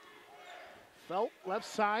 Felt left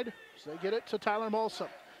side as they get it to Tyler Malsum.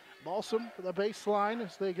 Malsum for the baseline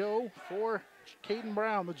as they go for Caden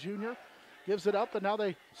Brown, the junior. Gives it up, and now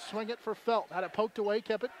they swing it for Felt. Had it poked away,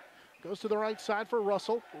 kept it. Goes to the right side for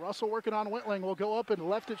Russell. Russell working on Wentling. Will go up and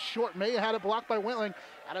left it short. May had it blocked by Wentling,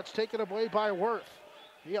 and it's taken away by Worth.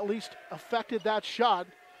 He at least affected that shot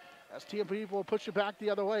as TMP will push it back the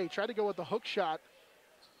other way. Tried to go with the hook shot.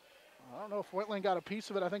 I don't know if Wentling got a piece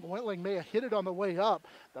of it. I think Wentling may have hit it on the way up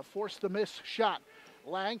that forced the missed shot.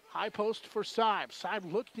 Lang, high post for Seib.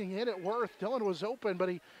 Seib looking in at Worth. Dylan was open, but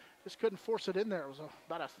he just couldn't force it in there. It was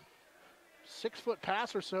about a 6-foot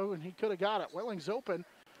pass or so, and he could have got it. Wentling's open.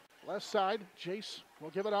 Left side, Jace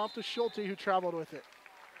will give it off to Schulte, who traveled with it.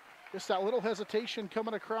 Just that little hesitation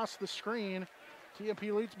coming across the screen.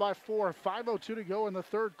 TMP leads by 4. 5:02 to go in the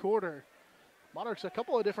third quarter. Monarchs a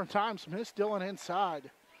couple of different times missed Dylan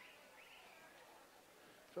inside.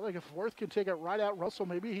 I feel like if Worth can take it right at Russell,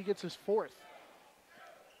 maybe he gets his 4th.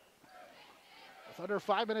 With under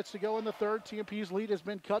 5 minutes to go in the third, TMP's lead has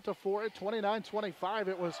been cut to 4 at 29-25.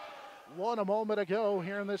 It was 1 a moment ago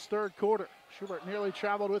here in this third quarter. Schubert nearly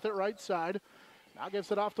traveled with it right side. Now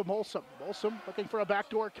gives it off to Molsom. Molsom looking for a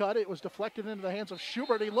backdoor cut. It was deflected into the hands of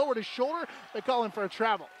Schubert. He lowered his shoulder. They call him for a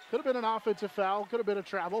travel. Could have been an offensive foul. Could have been a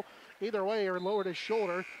travel. Either way, he lowered his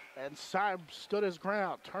shoulder. And Seib stood his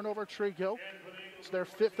ground. Turnover Trego. It's their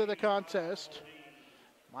 5th of the contest.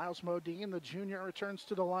 Miles Modine, the junior, returns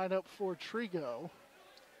to the lineup for Trego.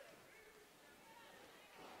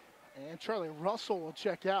 And Charlie Russell will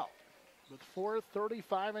check out with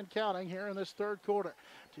 4:35 and counting here in this third quarter.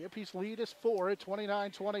 TMP's lead is 4 at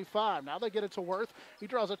 29-25. Now they get it to Worth. He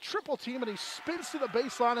draws a triple team and he spins to the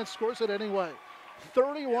baseline and scores it anyway.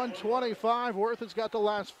 31-25. Worth has got the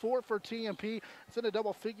last 4 for TMP. It's in the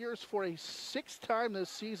double figures for a 6th time this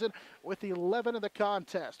season with 11 in the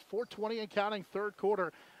contest. 4:20 and counting third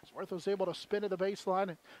quarter. As Worth was able to spin to the baseline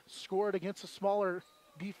and score it against the smaller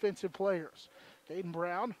defensive players. Caden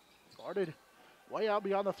Brown guarded way out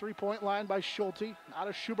beyond the 3-point line by Schulte. Out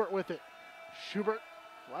of Schubert with it. Schubert,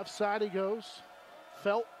 left side he goes.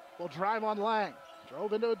 Felt will drive on Lang.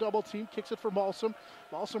 Drove into a double team, kicks it for Malsum.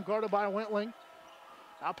 Malsum guarded by Wentling.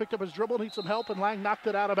 Now picked up his dribble, needs some help, and Lang knocked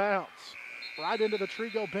it out of bounds. Right into the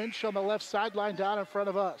Trego bench on the left sideline down in front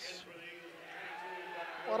of us.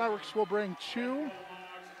 Monarchs will bring 2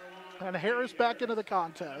 and Harris back into the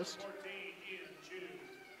contest.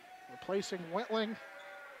 Replacing Wentling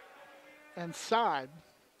and Seib.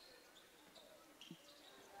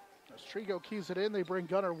 As Trego keys it in, they bring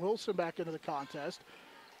Gunnar Wilson back into the contest.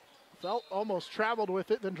 Felt almost traveled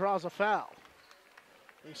with it, then draws a foul.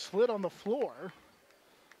 He slid on the floor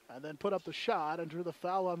and then put up the shot and drew the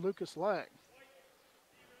foul on Lucas Lang.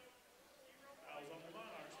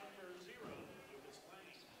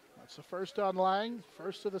 That's the first on Lang,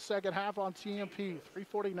 first of the second half on TMP.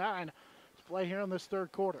 3:49 to play here in this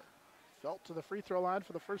third quarter. Felt to the free throw line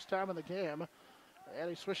for the first time in the game. And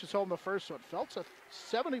he swishes home the first one. Felt's a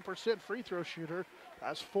 70% free throw shooter.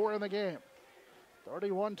 Has 4 in the game.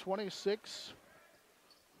 31-26.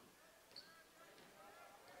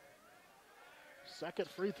 Second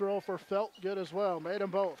free throw for Felt, good as well. Made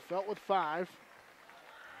them both. Felt with 5.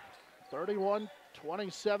 31-27.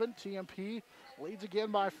 TMP leads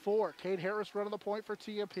again by 4. Cade Harris running the point for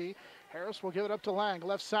TMP. Harris will give it up to Lang.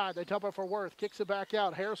 Left side, they dump it for Worth. Kicks it back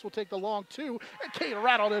out. Harris will take the long 2, and Cade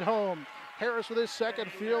rattled it home. Harris with his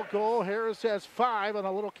second field goal. Harris has 5 on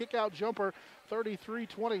a little kick-out jumper,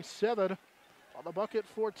 33-27 on the bucket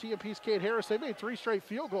for TMP's Cade Harris. They made 3 straight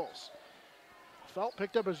field goals. Felt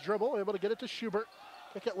picked up his dribble, able to get it to Schubert.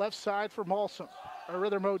 Kick it left side for Molson, or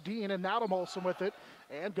rather Modine, and now to Molson with it.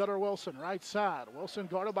 And Gunnar Wilson, right side. Wilson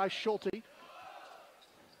guarded by Schulte.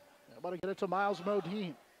 Able to get it to Miles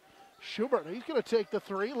Modine. Schubert, he's going to take the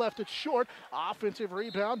 3, left it short. Offensive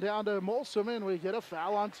rebound down to Molson, and we get a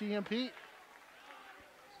foul on TMP.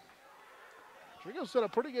 Trego's done a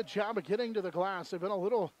pretty good job of getting to the glass. They've been a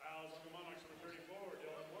little.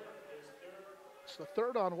 It's the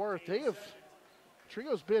 3rd on Worth.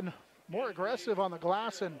 Trego's been more aggressive on the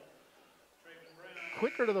glass and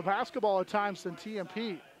quicker to the basketball at times than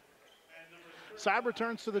TMP. Side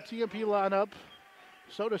returns to the TMP lineup.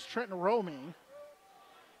 So does Trenton Romey.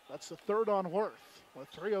 That's the 3rd on Worth. With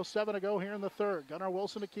 3:07 to go here in the 3rd. Gunnar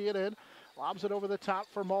Wilson to key it in. Lobs it over the top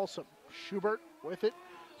for Molson. Schubert with it.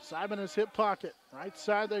 Simon in his hip pocket. Right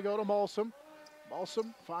side they go to Molson.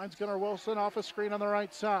 Molson finds Gunnar Wilson off a screen on the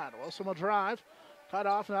right side. Wilson will drive. Cut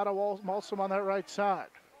off now to Molson on that right side.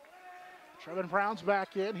 Trevin Brown's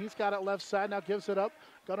back in. He's got it left side. Now gives it up.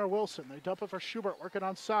 Gunnar Wilson. They dump it for Schubert. Working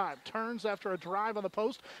on side. Turns after a drive on the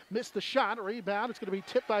post. Missed the shot. Rebound. It's going to be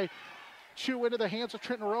tipped by Chu into the hands of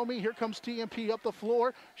Trenton Romey. Here comes TMP up the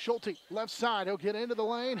floor. Schulte, left side. He'll get into the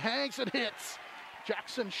lane. Hangs and hits.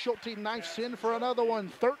 Jackson Schulte knifes in for another one.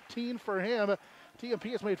 13 for him.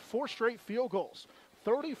 TMP has made 4 straight field goals.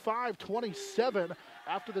 35-27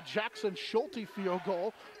 after the Jackson Schulte field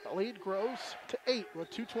goal. The lead grows to 8 with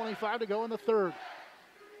 2:25 to go in the 3rd.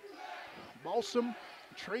 Balsam,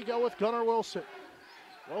 Trego with Gunnar Wilson.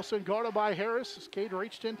 Wilson guarded by Harris. As Cade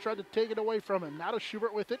reached in, tried to take it away from him. Now to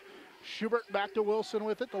Schubert with it. Schubert back to Wilson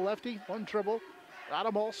with it. The lefty, one dribble. Out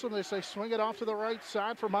of Molson, they say swing it off to the right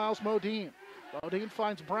side for Miles Modine. Modine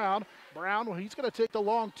finds Brown. Brown, well, he's going to take the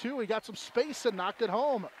long 2. He got some space and knocked it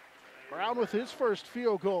home. Brown with his first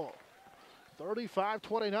field goal.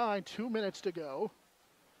 35-29, 2 minutes to go.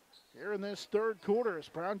 Here in this 3rd quarter as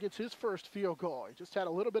Brown gets his first field goal. He just had a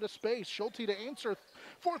little bit of space. Schulte to answer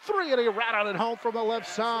for 3, and he rattled it home from the left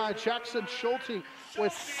side. Jackson Schulte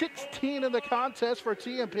with 16 in the contest for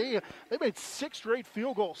TMP. They made 6 straight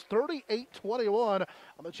field goals, 38-21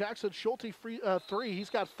 on the Jackson Schulte 3. He's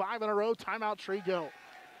got 5 in a row. Timeout Trego.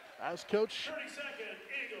 As Coach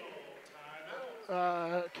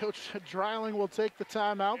Dreiling will take the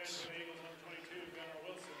timeouts.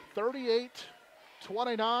 38-29,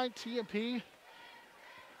 TMP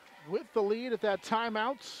with the lead at that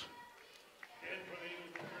timeout.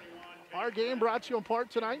 Our game brought to you in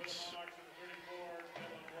part tonight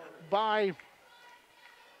by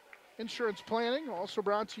Insurance Planning, also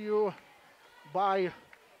brought to you by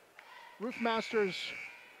Roof Masters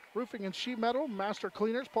Roofing and Sheet Metal, Master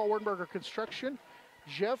Cleaners, Paul Wernberger Construction,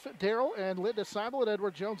 Jeff Darrell and Linda Seibel at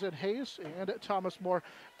Edward Jones and Hayes, and Thomas Moore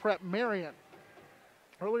Prep Marion.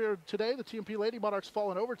 Earlier today, the TMP Lady Monarchs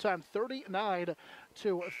fall in overtime 39-32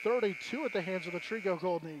 at the hands of the Trego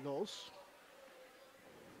Golden Eagles.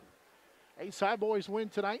 Ace High Boys win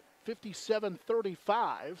tonight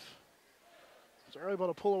 57-35. They're able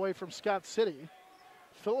to pull away from Scott City.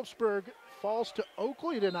 Phillipsburg falls to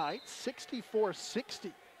Oakley tonight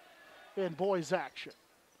 64-60 in boys action.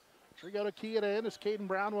 Trego to key it in as Caden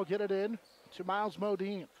Brown will get it in to Miles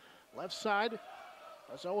Modine. Left side.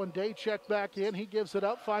 As Owen Day checked back in, he gives it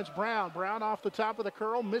up, finds Brown. Brown off the top of the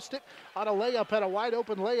curl, missed it on a layup, had a wide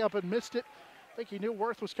open layup and missed it. I think he knew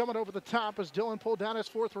Worth was coming over the top as Dillon pulled down his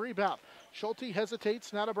 4th rebound. Schulte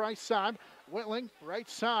hesitates, now to Bryce side. Wentling, right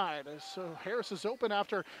side. So Harris is open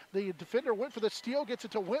after the defender went for the steal, gets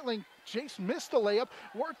it to Wentling. Jace missed the layup,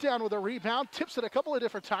 worked down with a rebound, tips it a couple of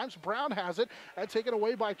different times. Brown has it, and taken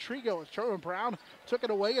away by Trego. As Trevin Brown took it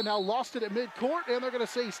away and now lost it at midcourt, and they're going to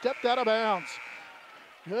say he stepped out of bounds.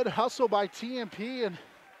 Good hustle by TMP and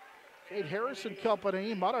Cade Harris and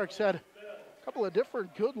company. Monarchs had a couple of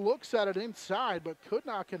different good looks at it inside, but could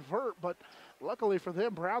not convert. But luckily for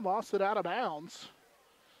them, Brown lost it out of bounds.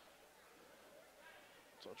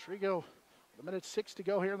 So Trego, with 1:06 to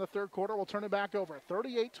go here in the 3rd quarter, will turn it back over.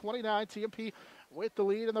 38-29, TMP with the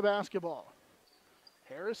lead in the basketball.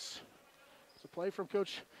 Harris. It's a play from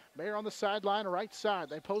Coach Mayer on the sideline, right side.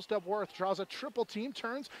 They post up Worth, draws a triple team,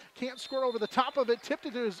 turns, can't score over the top of it, tipped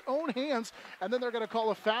it to his own hands, and then they're going to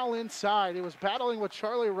call a foul inside. He was battling with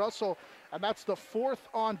Charlie Russell, and that's the 4th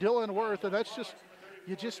on Dylan Worth, and that's just,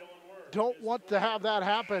 you just don't want to have that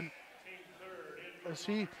happen as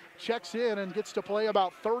he checks in and gets to play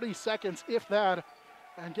about 30 seconds, if that,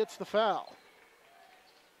 and gets the foul.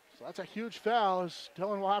 So that's a huge foul as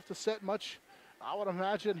Dylan will have to set much I would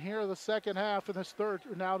imagine here the second half in this third,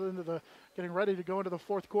 now into the getting ready to go into the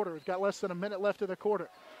fourth quarter. We've got less than a minute left in the quarter.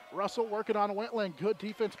 Russell working on Wentling. Good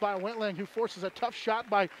defense by Wentling, who forces a tough shot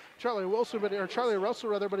by Charlie Russell,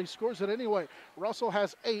 but he scores it anyway. Russell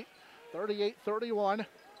has 8, 38-31.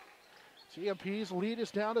 TMP's lead is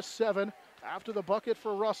down to 7 after the bucket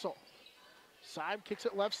for Russell. Seib kicks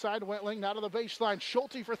it left side, Wentling now to the baseline.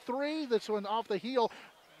 Schulte for 3, this one off the heel.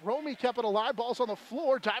 Romy kept it alive, ball's on the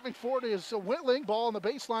floor, diving forward is Wentling, ball on the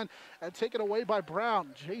baseline and taken away by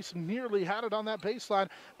Brown. Jace nearly had it on that baseline,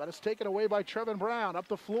 but it's taken away by Trevin Brown. Up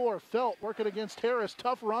the floor, Felt working against Harris,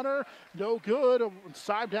 tough runner, no good.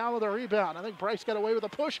 Seib down with a rebound. I think Bryce got away with a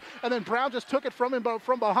push, and then Brown just took it from him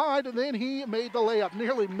from behind, and then he made the layup,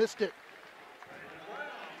 nearly missed it.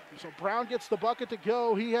 So Brown gets the bucket to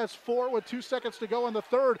go. He has 4 with 2 seconds to go in the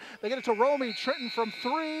third. They get it to Romy. Trenton from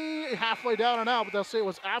 3, halfway down and out, but they'll say it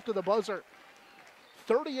was after the buzzer.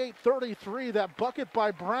 38-33, that bucket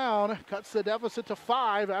by Brown cuts the deficit to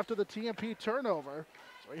 5 after the TMP turnover.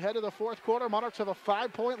 So we head to the fourth quarter. Monarchs have a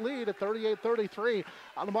 5-point lead at 38-33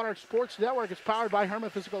 on the Monarch Sports Network. It's powered by Herman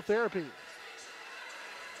Physical Therapy.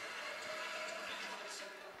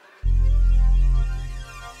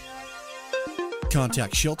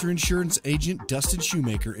 Contact Shelter Insurance Agent Dustin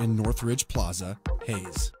Shoemaker in Northridge Plaza,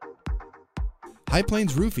 Hayes. High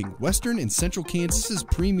Plains Roofing, Western and Central Kansas's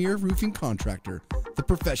premier roofing contractor, The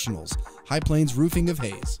Professionals, High Plains Roofing of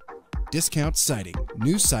Hayes. Discount siding,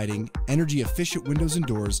 new siding, energy-efficient windows and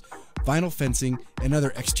doors, vinyl fencing, and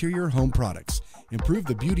other exterior home products. Improve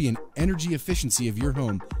the beauty and energy efficiency of your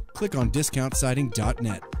home. Click on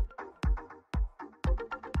discountsiding.net.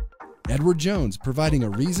 Edward Jones, providing a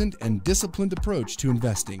reasoned and disciplined approach to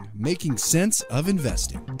investing, making sense of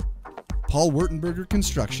investing. Paul Wurtenberger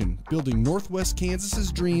Construction, building Northwest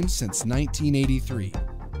Kansas's dreams since 1983.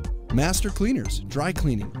 Master Cleaners, dry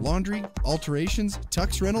cleaning, laundry, alterations,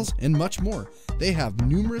 tux rentals, and much more. They have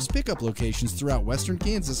numerous pickup locations throughout Western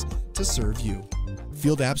Kansas to serve you.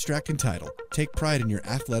 Field Abstract and Title, take pride in your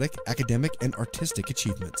athletic, academic, and artistic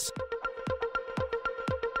achievements.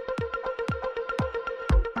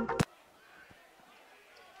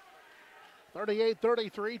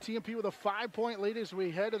 38-33, TMP with a 5-point lead as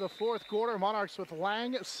we head to the fourth quarter. Monarchs with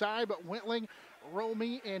Lang, Seib, Wentling,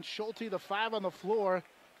 Romy, and Schulte, the 5 on the floor.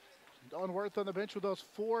 Dunworth on the bench with those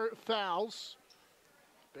 4 fouls.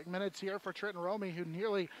 Big minutes here for Trenton Romy, who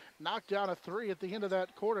nearly knocked down a 3 at the end of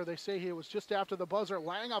that quarter. They say he was just after the buzzer.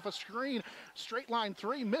 Lang off a screen, straight line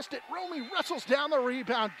 3, missed it. Romy wrestles down the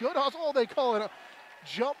rebound. Good hustle. Oh, they call it a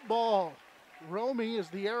jump ball. Romy, as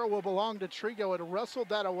the arrow will belong to Trego, had wrestled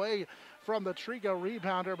that away from the Trego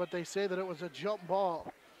rebounder, but they say that it was a jump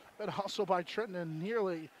ball. But hustle by Trenton and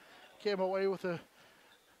nearly came away with a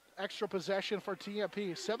extra possession for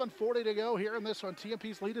TMP. 7:40 to go here in this one.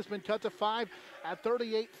 TMP's lead has been cut to 5 at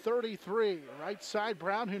 38-33. Right side,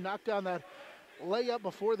 Brown, who knocked down that layup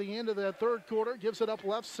before the end of the third quarter, gives it up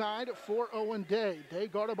left side for Owen Day. Day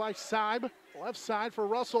guarded by Seib. Left side for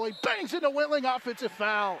Russell. He bangs into Wentling, offensive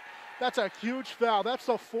foul. That's a huge foul. That's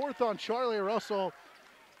the 4th on Charlie Russell.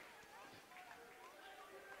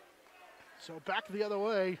 So back the other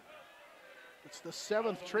way. It's the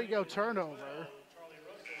 7th Trego turnover.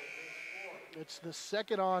 It's the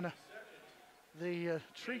 2nd on the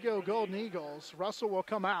Trego Golden Eagles. Russell will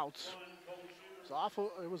come out. It's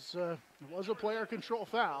awful. It was a player control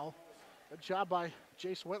foul. Good job by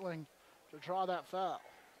Jace Wentling to draw that foul.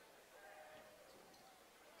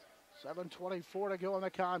 7:24 to go in the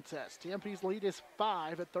contest. TMP's lead is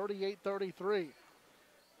 5 at 38-33.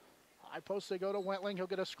 High post, they go to Wentling. He'll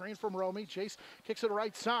get a screen from Romy. Jace kicks it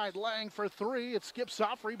right side. Lang for 3. It skips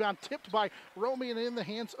off. Rebound tipped by Romy and in the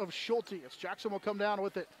hands of Schulte. As Jackson will come down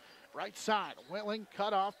with it. Right side. Wentling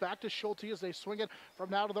cut off. Back to Schulte as they swing it from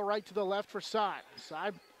now to the right to the left for Seib.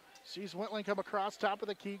 Seib sees Wentling come across top of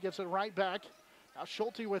the key. Gets it right back. Now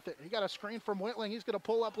Schulte with it. He got a screen from Wentling. He's going to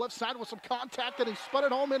pull up left side with some contact, and he spun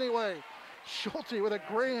it home anyway. Schulte with a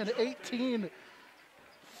grand 18-40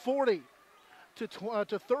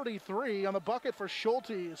 to 33 on the bucket for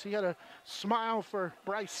Schulte, as he had a smile for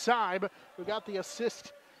Bryce Seib, who got the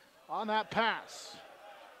assist on that pass.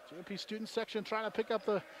 TMP student section trying to pick up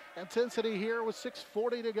the intensity here with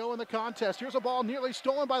 6:40 to go in the contest. Here's a ball nearly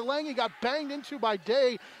stolen by Lang. He got banged into by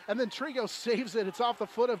Day, and then Trego saves it. It's off the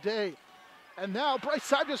foot of Day. And now Bryce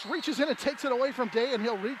Seib just reaches in and takes it away from Day, and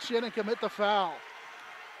he'll reach in and commit the foul.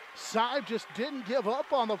 Seib just didn't give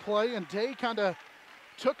up on the play, and Day kind of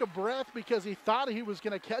took a breath because he thought he was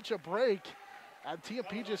going to catch a break, and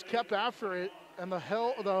TMP just kept after it, and the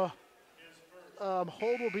hold will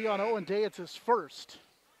be on Owen Day. It's his first.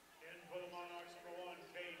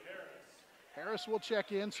 Harris will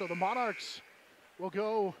check in, so the Monarchs will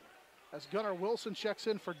go as Gunnar Wilson checks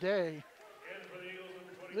in for Day.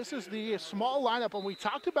 This is the small lineup, and we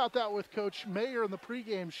talked about that with Coach Mayer in the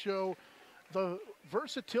pregame show. The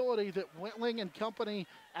versatility that Wentling and company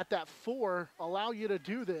at that 4 allow you to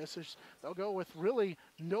do this is they'll go with really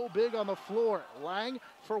no big on the floor. Lang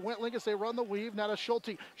for Wentling as they run the weave. Now to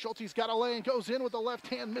Schulte. Schulte's got a lane, goes in with the left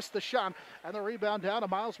hand, missed the shot. And the rebound down to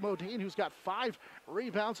Miles Modine, who's got 5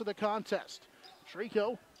 rebounds in the contest.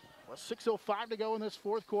 Trego with 6:05 to go in this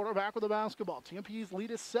fourth quarter, back with the basketball. TMP's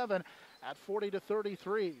lead is 7 at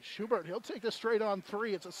 40-33. Schubert, he'll take this straight on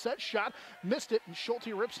 3. It's a set shot, missed it, and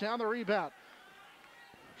Schulte rips down the rebound.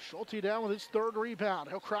 Schulte down with his 3rd rebound.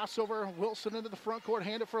 He'll cross over Wilson into the front court,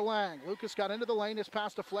 hand it for Lang. Lucas got into the lane, his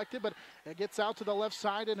pass deflected, but it gets out to the left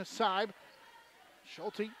side and a Seib.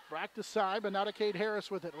 Schulte back to Seib, and now to Cade Harris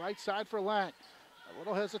with it. Right side for Lang. A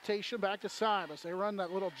little hesitation, back to Seib as they run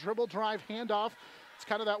that little dribble drive handoff. It's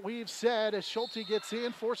kind of that we've said as Schulte gets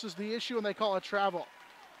in, forces the issue, and they call it travel.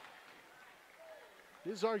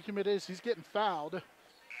 His argument is he's getting fouled.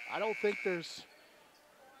 I don't think there's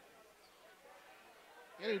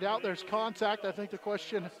any doubt there's contact. I think the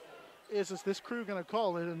question is this crew going to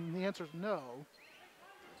call it? And the answer is no.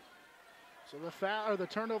 So the foul or the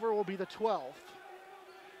turnover will be the 12th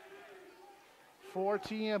for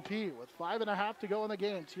TMP with 5.5 to go in the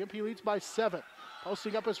game. TMP leads by 7.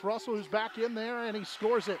 Posting up is Russell, who's back in there, and he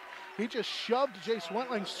scores it. He just shoved Jace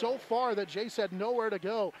Wentling so far that Jace had nowhere to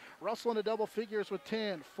go. Russell into double figures with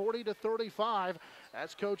 10, 40-35,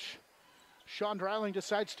 as Coach Sean Dreiling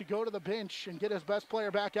decides to go to the bench and get his best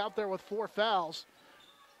player back out there with 4 fouls.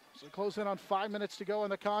 So close in on 5 minutes to go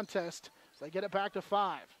in the contest. So they get it back to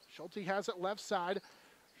 5. Schulte has it left side.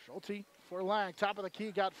 Schulte for Lang, top of the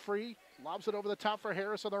key, got free. Lobs it over the top for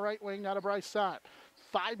Harris on the right wing, now to Bryce side.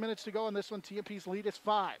 5 minutes to go in this one. TMP's lead is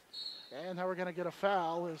 5. And now we're going to get a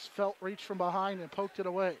foul as Felt reached from behind and poked it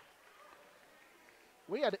away.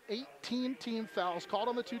 We had 18 team fouls called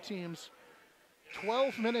on the 2 teams.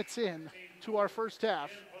 12 minutes in to our first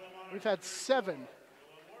half. We've had 7,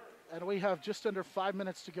 and we have just under 5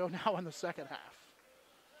 minutes to go now in the second half.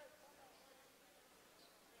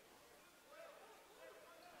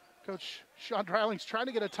 Coach Sean Dreiling's trying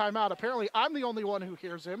to get a timeout. Apparently, I'm the only one who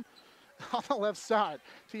hears him on the left side.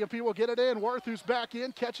 TMP will get it in. Worth, who's back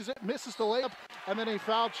in, catches it, misses the layup, and then he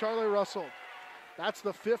fouled Charlie Russell. That's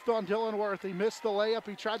the 5th on Dylan Worth. He missed the layup.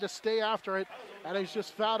 He tried to stay after it, and he's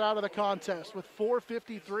just fouled out of the contest with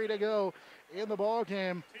 4:53 to go in the ball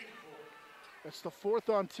game. It's the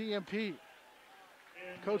 4th on TMP.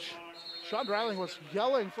 Coach Sean Dreiling was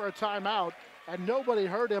yelling for a timeout, and nobody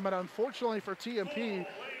heard him, and unfortunately for TMP,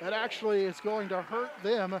 that actually is going to hurt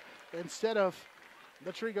them instead of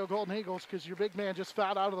the Trego Golden Eagles because your big man just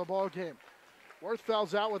fouled out of the ball game. Worth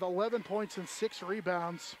fouls out with 11 points and 6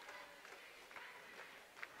 rebounds.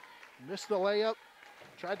 Missed the layup,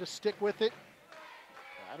 tried to stick with it,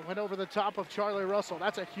 and went over the top of Charlie Russell.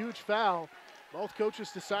 That's a huge foul. Both coaches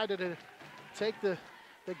decided to take the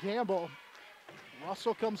gamble.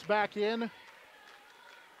 Russell comes back in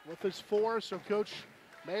with his 4, so Coach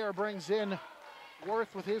Mayer brings in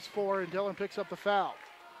Worth with his 4, and Dylan picks up the foul.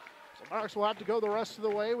 So Monarchs will have to go the rest of the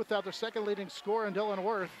way without their second leading scorer in Dylan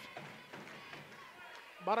Worth.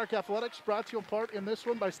 Monarch Athletics brought to you in part in this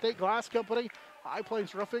one by State Glass Company, High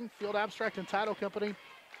Plains Roofing, Field Abstract and Title Company,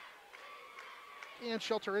 and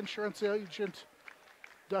Shelter Insurance Agent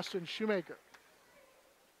Dustin Shoemaker.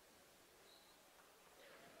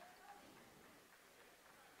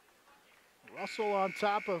 Russell on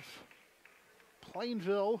top of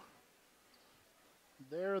Plainville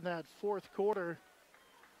there in that 4th quarter,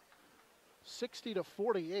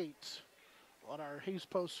 60-48 on our Hayes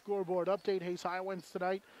Post scoreboard update. Hayes High wins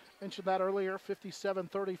tonight. Mentioned that earlier,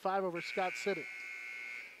 57-35 over Scott City.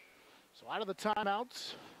 So out of the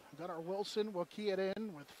timeouts, Gunnar Wilson will key it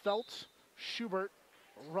in with Felt, Schubert,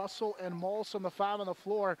 Russell, and Mols on the 5 on the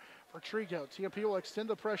floor for Trego. TMP will extend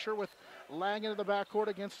the pressure with Lang into the backcourt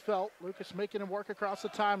against Felt. Lucas making him work across the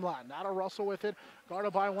timeline. Now to Russell with it,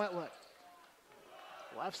 guarded by Wentling.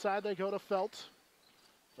 Left side they go to Felt.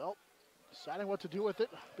 Felt deciding what to do with it,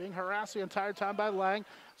 being harassed the entire time by Lang.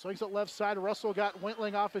 Swings it left side. Russell got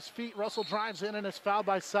Wentling off his feet. Russell drives in and is fouled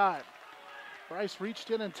by Seib. Bryce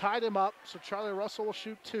reached in and tied him up, so Charlie Russell will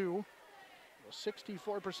shoot 2. A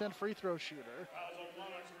 64% free throw shooter.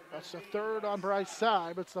 That's the 3rd on Bryce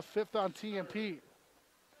Seib. It's the 5th on TMP.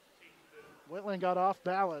 Wentling got off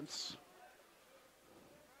balance.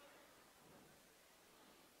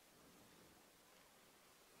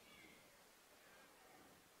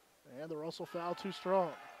 And the Russell foul too strong.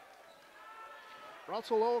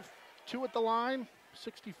 Russell 0 of 2 at the line,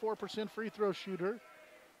 64% free throw shooter.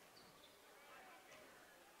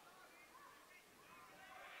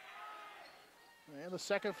 And the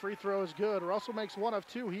second free throw is good. Russell makes one of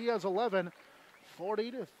two. He has 11.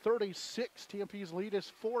 40-36. TMP's lead is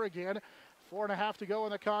 4 again. 4.5 to go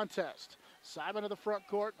in the contest. Simon to the front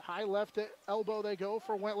court. High left elbow they go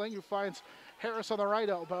for Wentling, who finds Harris on the right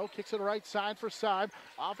elbow. Kicks it right side for Seib.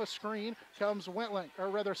 Off a screen comes Wentling, or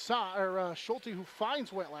rather Schulte, who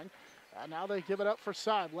finds Wentling. And now they give it up for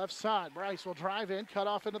Seib. Left side. Bryce will drive in, cut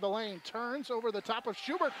off into the lane. Turns over the top of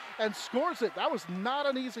Schubert and scores it. That was not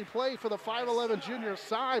an easy play for the 5'11 junior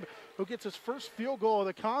Seib, who gets his first field goal of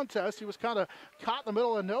the contest. He was kind of caught in the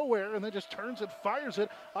middle of nowhere and then just turns and fires it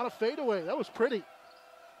on a fadeaway. That was pretty.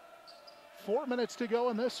 4 minutes to go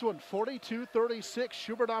in this one. 42-36.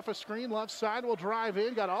 Schubert off a screen. Left side will drive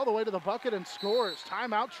in. Got all the way to the bucket and scores.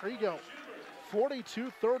 Timeout, Trego.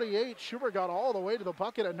 42-38. Schubert got all the way to the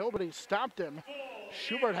bucket and nobody stopped him.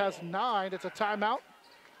 Schubert has 9. It's a timeout.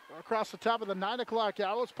 We're across the top of the 9 o'clock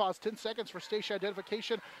hour. Let's pause 10 seconds for station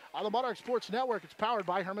identification on the Monarch Sports Network. It's powered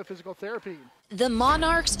by Herman Physical Therapy. The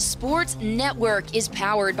Monarchs Sports Network is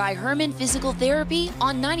powered by Herman Physical Therapy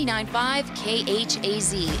on 99.5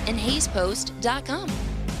 KHAZ and HaysPost.com.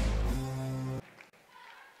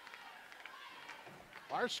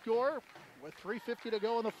 Our score, with 3:50 to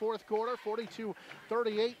go in the fourth quarter,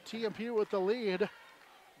 42-38, TMP with the lead.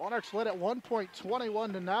 Monarchs led at one point,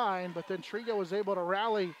 21-9, but then Trego was able to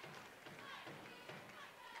rally,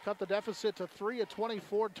 cut the deficit to 3 at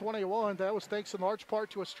 24-21. That was thanks in large part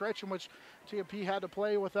to a stretch in which TMP had to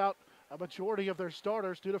play without a majority of their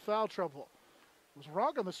starters due to foul trouble. I was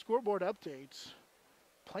wrong on the scoreboard updates.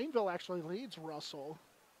 Plainville actually leads Russell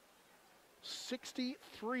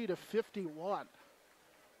 63-51.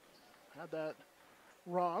 Had that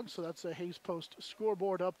wrong, so that's a Hayes Post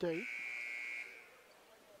scoreboard update.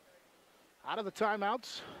 Out of the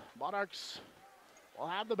timeouts, Monarchs will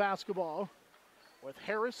have the basketball with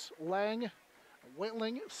Harris, Lang,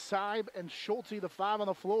 Wentling, Seib, and Schulte, the 5 on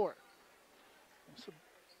the floor. It's a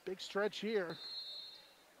big stretch here.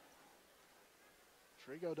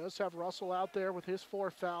 Trego does have Russell out there with his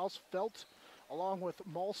 4 fouls. Felt, along with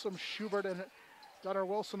Malsum, Schubert, and Gunnar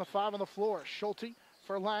Wilson, the 5 on the floor. Schulte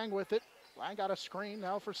for Lang with it. Lang got a screen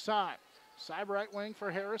now for Seib. Seib right wing for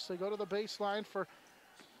Harris. They go to the baseline for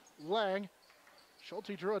Lang.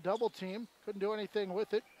 Schulte drew a double team. Couldn't do anything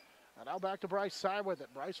with it. And now back to Bryce Seib with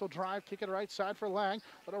it. Bryce will drive, kick it right side for Lang.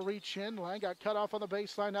 Little reach in. Lang got cut off on the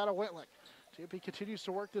baseline out of Wentling. TMP continues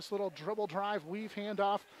to work this little dribble drive, weave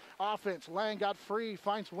handoff offense. Lang got free,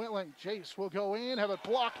 finds Wentling. Jace will go in, have it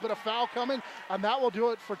blocked, but a foul coming, and that will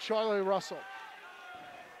do it for Charlie Russell.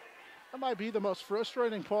 That might be the most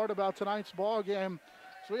frustrating part about tonight's ball game.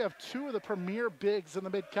 So we have 2 of the premier bigs in the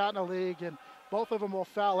Mid-Continent League, and both of them will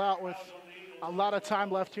foul out with a lot of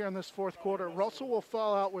time left here in this fourth quarter. Russell will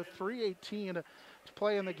foul out with 3:18 to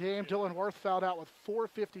play in the game. Dylan Worth fouled out with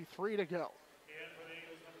 4:53 to go.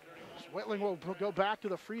 So Wentling will go back to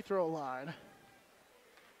the free throw line.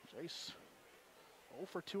 Jace 0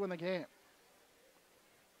 for 2 in the game.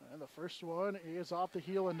 And the first one is off the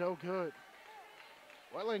heel and no good.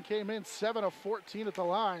 Wentling came in 7 of 14 at the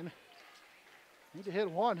line. Need to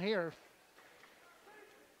hit one here.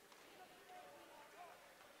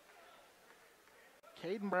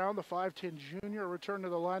 Caden Brown, the 5'10 junior, returned to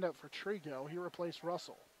the lineup for Trego. He replaced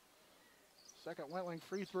Russell. Second Wentling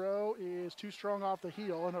free throw is too strong off the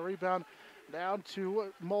heel, and the rebound down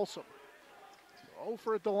to Molson.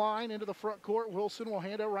 Over at the line into the front court. Wilson will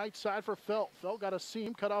hand it right side for Felt. Felt got a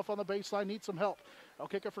seam cut off on the baseline, needs some help. I'll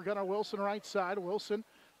kick it for Gunnar Wilson right side. Wilson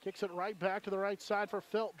kicks it right back to the right side for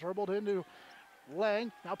Felt. Dribbled into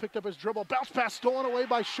Lang, now picked up his dribble. Bounce pass stolen away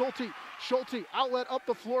by Schulte. Schulte, outlet up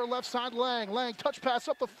the floor, left side Lang. Lang, touch pass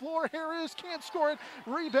up the floor. Harris can't score it.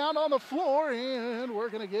 Rebound on the floor, and we're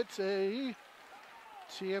going to get a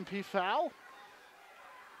TMP foul.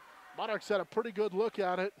 Monarchs had a pretty good look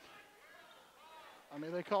at it. I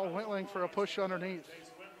mean, they call Wentling for a push underneath.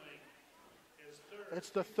 It's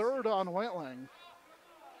the third on Wentling.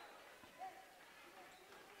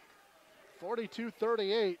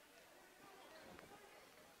 42-38.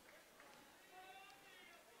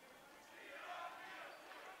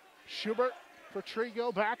 Schubert for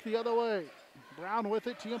Trego, back the other way. Brown with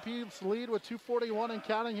it. TMP's lead with 2:41 and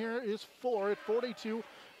counting here is 4 at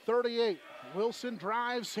 42-38. Wilson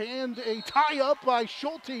drives and a tie-up by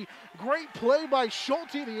Schulte. Great play by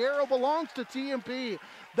Schulte. The arrow belongs to TMP.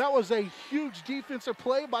 That was a huge defensive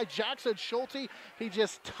play by Jackson Schulte. He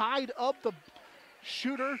just tied up the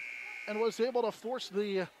shooter and was able to force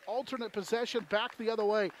the alternate possession back the other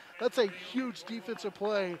way. That's a huge defensive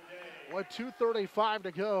play with 2:35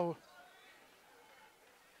 to go.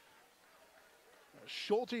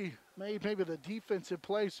 Schulte made maybe the defensive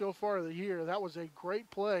play so far of the year. That was a great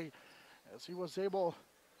play. as he was able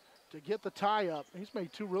to get the tie up. He's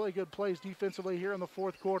made two really good plays defensively here in the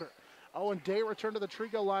fourth quarter. Owen Day returned to the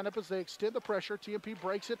Trego lineup as they extend the pressure. TMP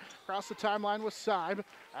breaks it across the timeline with Seib,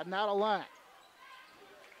 and now to Lang.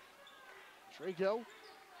 Trego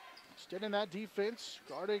extending that defense,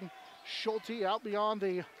 guarding Schulte out beyond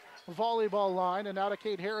the volleyball line, and now to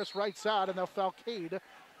Cade Harris right side, and they'll foul Cade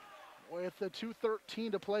with the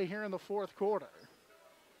 2:13 to play here in the fourth quarter.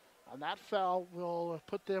 And that foul will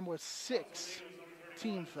put them with 6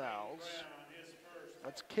 team fouls.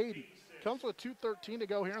 That's Cade. Comes with 2:13 to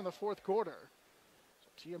go here in the fourth quarter. So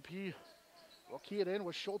TMP will key it in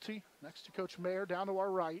with Schulte next to Coach Mayer down to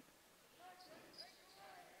our right.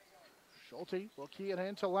 Schulte will key it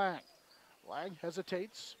in to Lang. Lang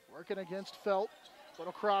hesitates, working against Felt.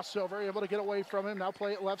 Little crossover, able to get away from him. Now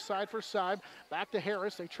play it left side for Seib. Back to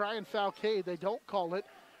Harris. They try and foul Cade. They don't call it.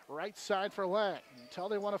 Right side for Lang until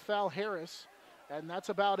they want to foul Harris. And that's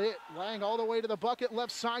about it. Lang all the way to the bucket.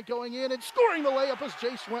 Left side going in and scoring the layup is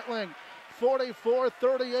Jace Wentling.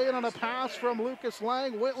 44-38 on a pass from Lucas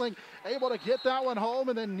Lang. Wentling able to get that one home,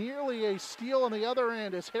 and then nearly a steal on the other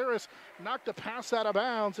end as Harris knocked a pass out of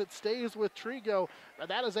bounds. It stays with Trego. But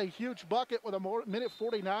that is a huge bucket with a minute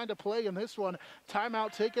 49 to play in this one.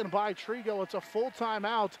 Timeout taken by Trego. It's a full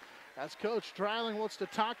timeout as Coach Dreiling wants to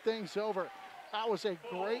talk things over. That was a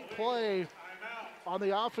great play on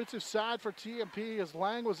the offensive side for TMP as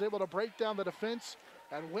Lang was able to break down the defense,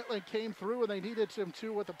 and Wentling came through, and they needed him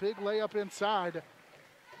to with a big layup inside.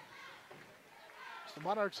 So the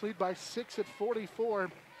Monarchs lead by 6 at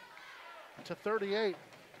 44-38.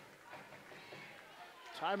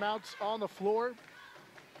 Timeouts on the floor.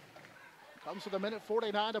 Comes with a minute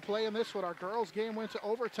 49 to play in this one. Our girls game went to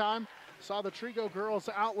overtime. Saw the Trego girls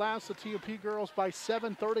outlast the TMP girls by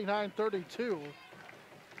 7, 39-32.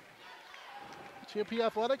 TMP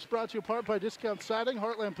Athletics brought to you in part by Discount Siding,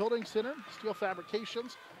 Heartland Building Center, Steel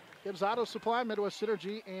Fabrications, Gibbs Auto Supply, Midwest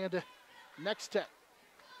Synergy, and Next Tech.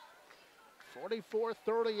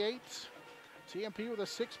 44-38, TMP with a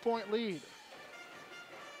 6-point lead.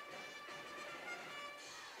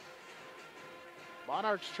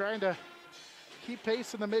 Monarchs trying to keep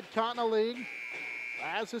pace in the Mid-Continent League,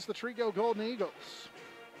 as is the Trego Golden Eagles.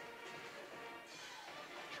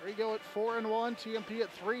 Trego at 4-1, TMP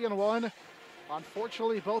at 3-1.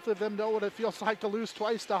 Unfortunately, both of them know what it feels like to lose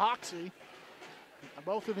twice to Hoxie,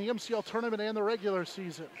 both in the MCL tournament and the regular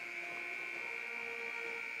season.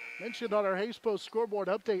 Mentioned on our Hayes Post scoreboard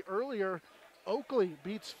update earlier, Oakley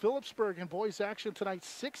beats Phillipsburg in boys action tonight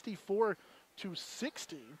 64-60.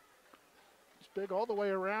 It's big all the way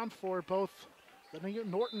around for both the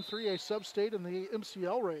Norton 3A sub-state and the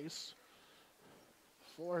MCL race.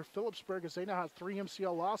 For Phillipsburg, as they now have 3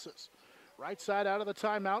 MCL losses. Right side out of the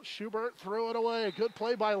timeout. Schubert threw it away. Good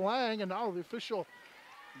play by Lang, and now the official,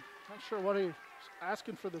 not sure what he's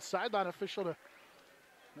asking for the sideline official to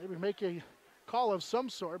maybe make a call of some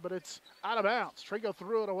sort, but it's out of bounds. Trego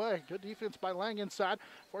threw it away. Good defense by Lang inside,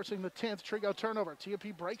 forcing the 10th Trego turnover.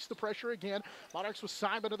 TMP breaks the pressure again. Monarchs with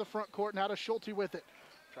Simon to the front court. Now to Schulte with it.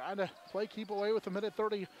 Trying to play keep away with a minute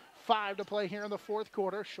 35 to play here in the fourth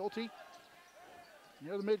quarter. Schulte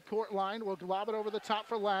near the midcourt line will lob it over the top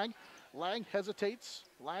for Lang. Lang hesitates.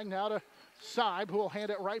 Lang now to Seib, who will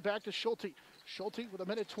hand it right back to Schulte. Schulte with a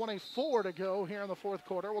minute 24 to go here in the fourth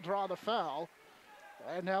quarter will draw the foul.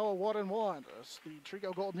 And now a 1-1. The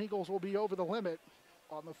Trego Golden Eagles will be over the limit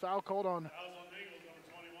on the foul called on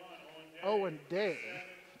Owen Day.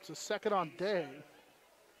 It's a second on Day.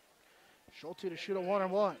 Schulte to shoot a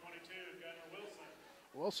 1-on-1.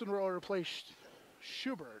 Wilson will replace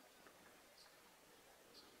Schubert.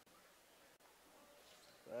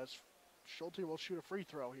 As Schulte will shoot a free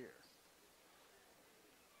throw here.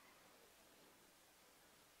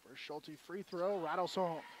 First Schulte free throw, rattles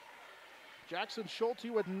home. Jackson Schulte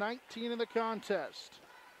with 19 in the contest.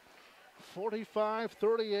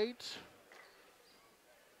 45-38.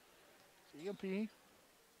 TMP leads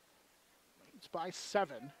by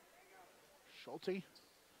 7. Schulte,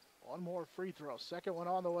 one more free throw. Second one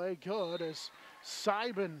on the way, good, as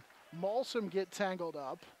Seib and Malsom get tangled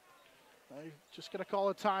up. They're just going to call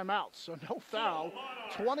a timeout, so no foul.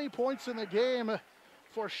 20 points in the game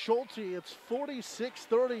for Schulte. It's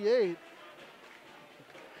 46-38.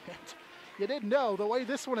 You didn't know the way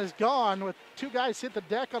this one has gone with 2 guys hit the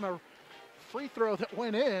deck on a free throw that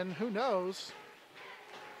went in. Who knows?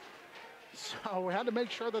 So we had to make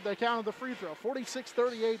sure that they counted the free throw.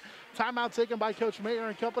 46-38, timeout taken by Coach Mayer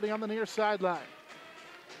and company on the near sideline.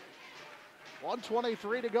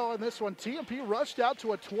 1:23 to go in this one. TMP rushed out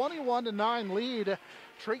to a 21-9 lead.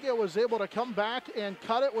 Trego was able to come back and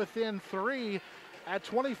cut it within 3 at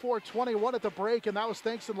 24-21 at the break, and that was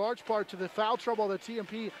thanks in large part to the foul trouble that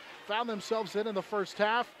TMP found themselves in the first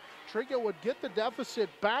half. Trego would get the deficit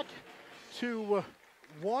back to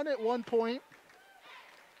 1 at one point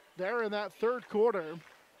there in that third quarter.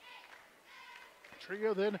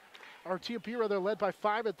 Trego then, or TMP rather, led by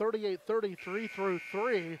 5 at 38-33 through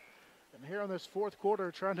 3. And here in this fourth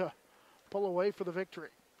quarter, trying to pull away for the victory.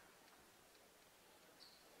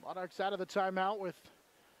 Monarchs out of the timeout with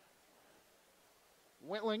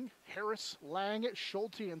Wentling, Harris, Lang,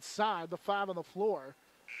 Schulte inside, the 5 on the floor.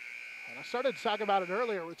 And I started to talk about it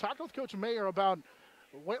earlier. We talked with Coach Mayer about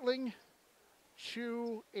Wentling,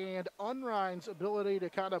 Chu, and Unrein's ability to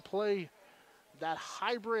kind of play that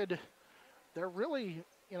hybrid. They're really,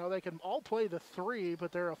 they can all play the 3,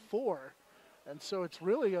 but they're a 4. And so it's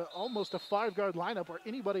really almost a 5-guard lineup where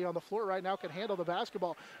anybody on the floor right now can handle the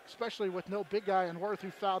basketball, especially with no big guy in Worth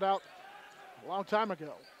who fouled out a long time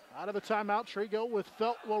ago. Out of the timeout, Trego with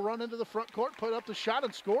Felt will run into the front court, put up the shot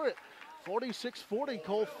and score it. 46-40,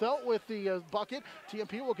 Cole Felt with the bucket.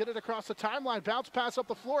 TMP will get it across the timeline, bounce pass up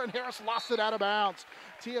the floor, and Harris lost it out of bounds.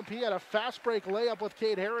 TMP had a fast break layup with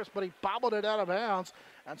Cade Harris, but he bobbled it out of bounds,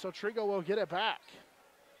 and so Trego will get it back.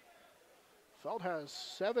 Felt has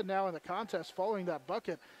 7 now in the contest following that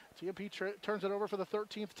bucket. TMP turns it over for the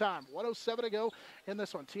 13th time. 1:07 to go in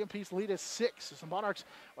this one. TMP's lead is 6 as the Monarchs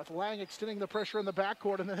with Lang extending the pressure in the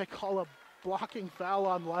backcourt, and then they call a blocking foul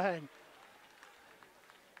on Lang.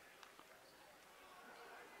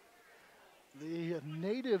 The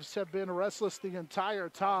natives have been restless the entire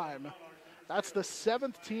time. That's the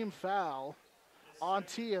 7th team foul on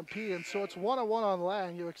TMP, and so it's 1-on-1 on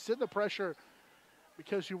Lang. You extend the pressure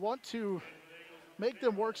because you want to make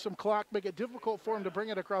them work some clock, make it difficult for them to bring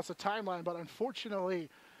it across the timeline. But unfortunately,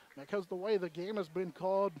 because the way the game has been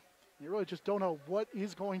called, you really just don't know what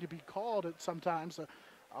is going to be called at sometimes.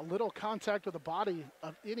 A little contact with the body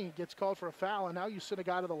of any gets called for a foul, and now you send a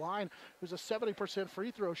guy to the line who's a 70%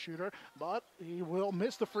 free throw shooter, but he will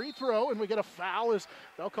miss the free throw, and we get a foul as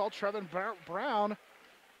they'll call Trevin Brown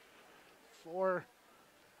for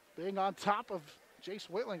being on top of Jace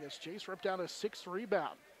Whitling as Jace ripped down a 6th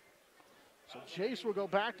rebound. So Jace will go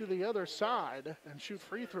back to the other side and shoot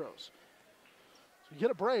free throws. So you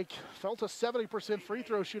get a break. Felt a 70% free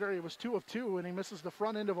throw shooter. He was 2 of 2, and he misses the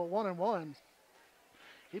front end of a 1-and-1.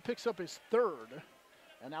 He picks up his 3rd,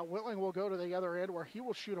 and now Whitling will go to the other end where he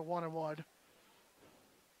will shoot a 1-and-1.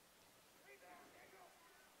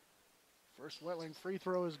 First Whitling free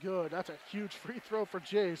throw is good. That's a huge free throw for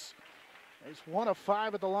Jace. He's 1 of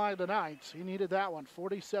 5 at the line tonight. He needed that one,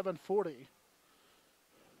 47-40.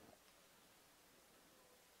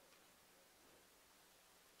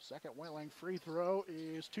 Second Whitling free throw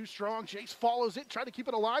is too strong. Jace follows it, trying to keep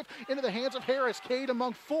it alive. Into the hands of Harris. Cade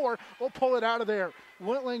among 4 will pull it out of there.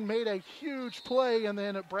 Whitling made a huge play, and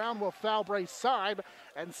then Brown will foul brace Seib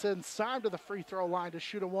and send Seib to the free throw line to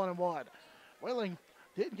shoot a 1-and-1. Whitling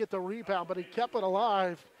didn't get the rebound, but he kept it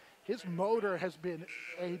alive. His motor has been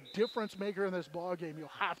a difference maker in this ball game. You'll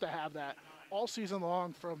have to have that all season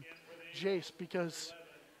long from Jace because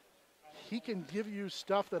he can give you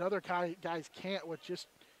stuff that other guys can't with just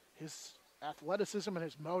his athleticism and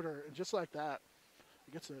his motor, and just like that,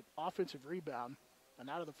 he gets an offensive rebound. And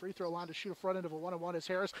out of the free throw line to shoot a front end of a 1-on-1 is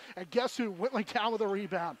Harris. And guess who? Whitling down with a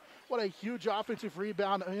rebound. What a huge offensive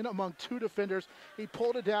rebound in among 2 defenders. He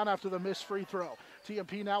pulled it down after the missed free throw.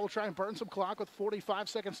 TMP now will try and burn some clock with 45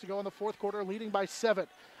 seconds to go in the fourth quarter, leading by 7.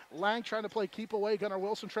 Lang trying to play keep away. Gunnar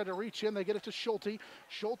Wilson tried to reach in. They get it to Schulte.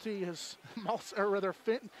 Schulte is,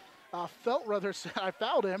 Felt rather said, I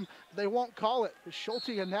fouled him. They won't call it. It's Schulte,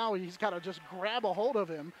 and now he's got to just grab a hold of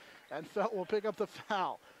him, and Felt will pick up the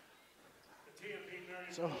foul.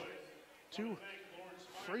 So 2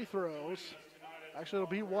 free throws. Actually,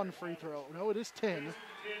 it'll be 1 free throw. No, it is 10.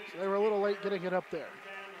 So they were a little late getting it up there.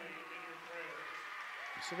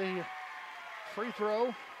 So the free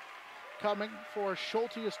throw coming for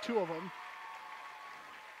Schulte is 2 of them.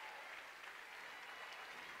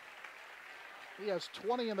 He has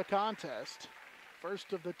 20 in the contest.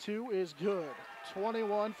 First of the 2 is good.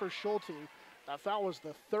 21 for Schulte. That foul was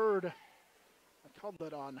the 3rd. I called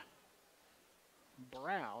that on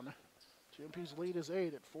Brown. TMP's lead is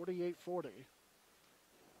 8 at 48-40.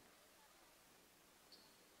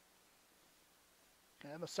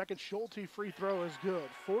 And the second Schulte free throw is good.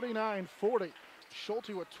 49-40.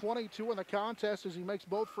 Schulte with 22 in the contest as he makes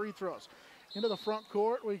both free throws. Into the front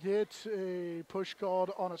court, we get a push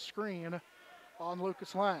called on a screen on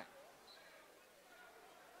Lucas Lang.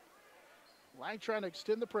 Lang trying to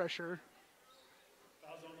extend the pressure.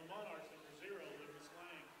 Fouls on the Monarchs, number 0, Lucas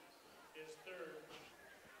Lang, his 3rd,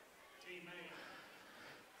 teammate.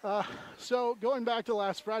 So going back to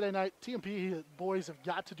last Friday night, TMP boys have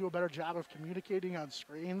got to do a better job of communicating on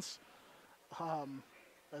screens.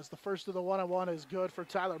 As the first of the one-on-one is good for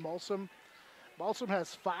Tyler Molsom. Molsom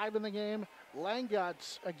has 5 in the game. Lang got,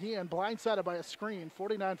 again, blindsided by a screen,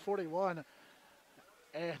 49-41.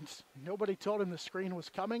 And nobody told him the screen was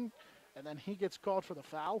coming, and then he gets called for the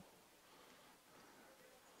foul.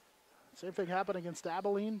 Same thing happened against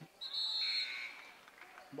Abilene.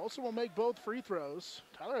 Molson will make both free throws.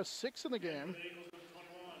 Tyler has 6 in the game.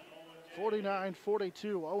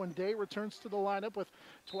 49-42. Owen Day returns to the lineup with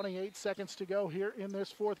 28 seconds to go here in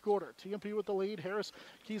this fourth quarter. TMP with the lead. Harris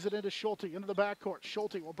keys it into Schulte into the backcourt.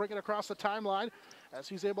 Schulte will bring it across the timeline as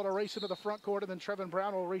he's able to race into the front court, and then Trevin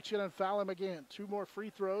Brown will reach in and foul him again. 2 more free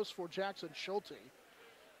throws for Jackson Schulte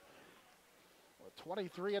with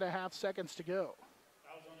 23 and a half seconds to go.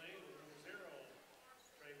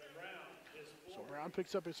 So Brown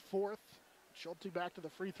picks up his 4th. Schulte back to the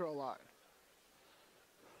free throw line.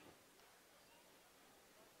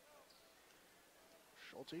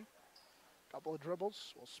 Schulte, couple of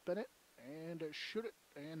dribbles, will spin it and shoot it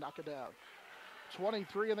and knock it down.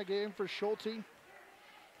 23 in the game for Schulte.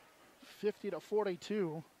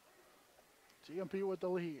 50-42. TMP with the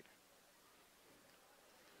lead.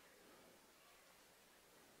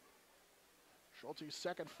 Schulte's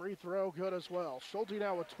second free throw, good as well. Schulte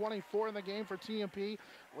now with 24 in the game for TMP.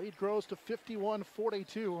 Lead grows to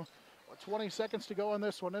 51-42. With 20 seconds to go in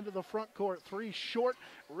this one, into the front court. 3 short,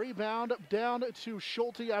 rebound down to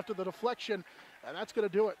Schulte after the deflection, and that's going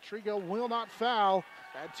to do it. Trego will not foul,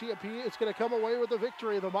 and TMP is going to come away with the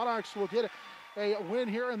victory. The Monarchs will get a win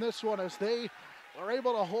here in this one as they are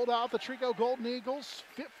able to hold out the Trego Golden Eagles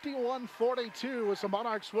 51-42 as the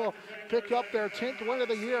Monarchs will pick up their 10th win of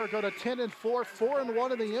the year, go to 10-4,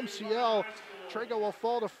 4-1 in the MCL. Trego will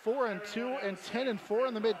fall to 4-2 and 10-4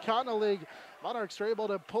 in the Mid-Continent League. Monarchs are able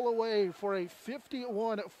to pull away for a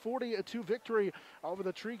 51-42 victory over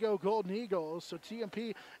the Trego Golden Eagles. So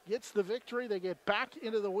TMP gets the victory. They get back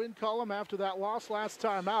into the win column after that loss last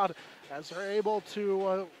time out as they're able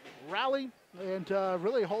to rally and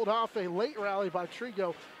really hold off a late rally by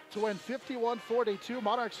Trego to win 51-42.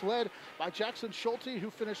 Monarchs led by Jackson Schulte,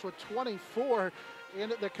 who finished with 24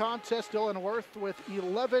 in the contest. Dylan Worth with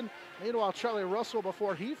 11. Meanwhile, Charlie Russell,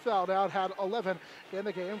 before he fouled out, had 11 in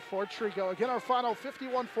the game for Trego. Again, our final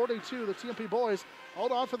 51-42. The TMP boys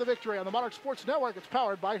hold on for the victory on the Monarch Sports Network. It's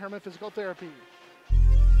powered by Herman Physical Therapy.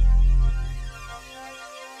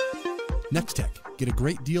 Nextech. Get a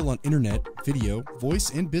great deal on internet, video,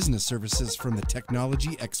 voice, and business services from the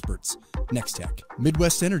technology experts. Nextech.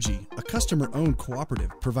 Midwest Energy, a customer-owned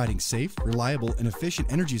cooperative providing safe, reliable, and efficient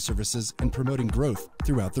energy services and promoting growth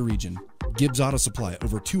throughout the region. Gibbs Auto Supply,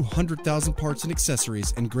 over 200,000 parts and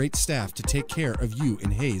accessories and great staff to take care of you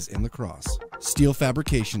in Hayes and La Crosse. Steel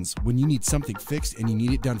Fabrications, when you need something fixed and you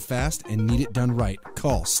need it done fast and need it done right,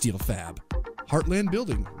 call Steel Fab. Heartland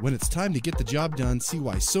Building. When it's time to get the job done, see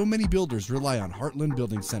why so many builders rely on Heartland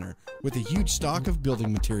Building Center with a huge stock of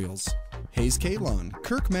building materials. Hayes Kalon,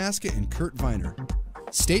 Kirk Maska, and Kurt Viner.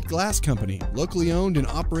 State Glass Company, locally owned and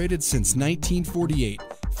operated since 1948.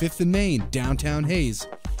 5th and Main, downtown Hayes.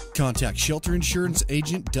 Contact Shelter Insurance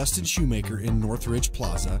Agent Dustin Shoemaker in Northridge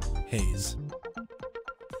Plaza, Hayes.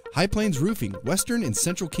 High Plains Roofing, Western and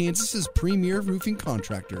Central Kansas's premier roofing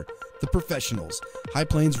contractor. The Professionals, High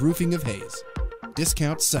Plains Roofing of Hayes.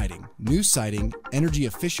 Discount Siding, new siding,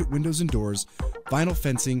 energy-efficient windows and doors, vinyl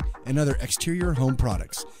fencing, and other exterior home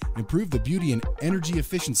products. Improve the beauty and energy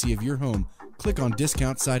efficiency of your home. Click on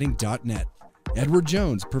discountsiding.net. Edward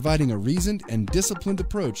Jones, providing a reasoned and disciplined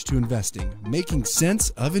approach to investing, making sense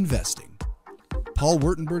of investing. Paul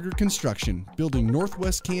Wurtenberger Construction, building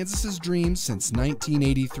Northwest Kansas's dreams since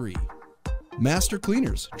 1983. Master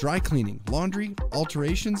Cleaners, dry cleaning, laundry,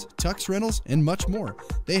 alterations, tux rentals, and much more.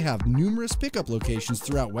 They have numerous pickup locations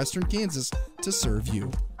throughout western Kansas to serve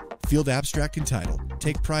you. Field Abstract and Title.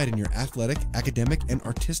 Take pride in your athletic, academic, and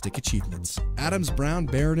artistic achievements. Adams, Brown,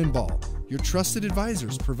 Barron, and Ball. Your trusted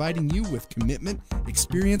advisors providing you with commitment,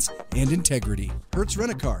 experience, and integrity. Hertz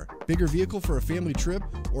Rent-A-Car. Bigger vehicle for a family trip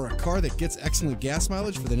or a car that gets excellent gas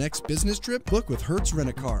mileage for the next business trip? Book with Hertz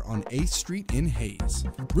Rent-A-Car on 8th Street in Hayes.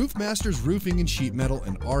 Roof Masters Roofing and Sheet Metal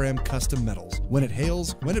and RM Custom Metals. When it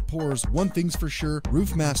hails, when it pours, one thing's for sure,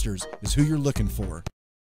 Roof Masters is who you're looking for.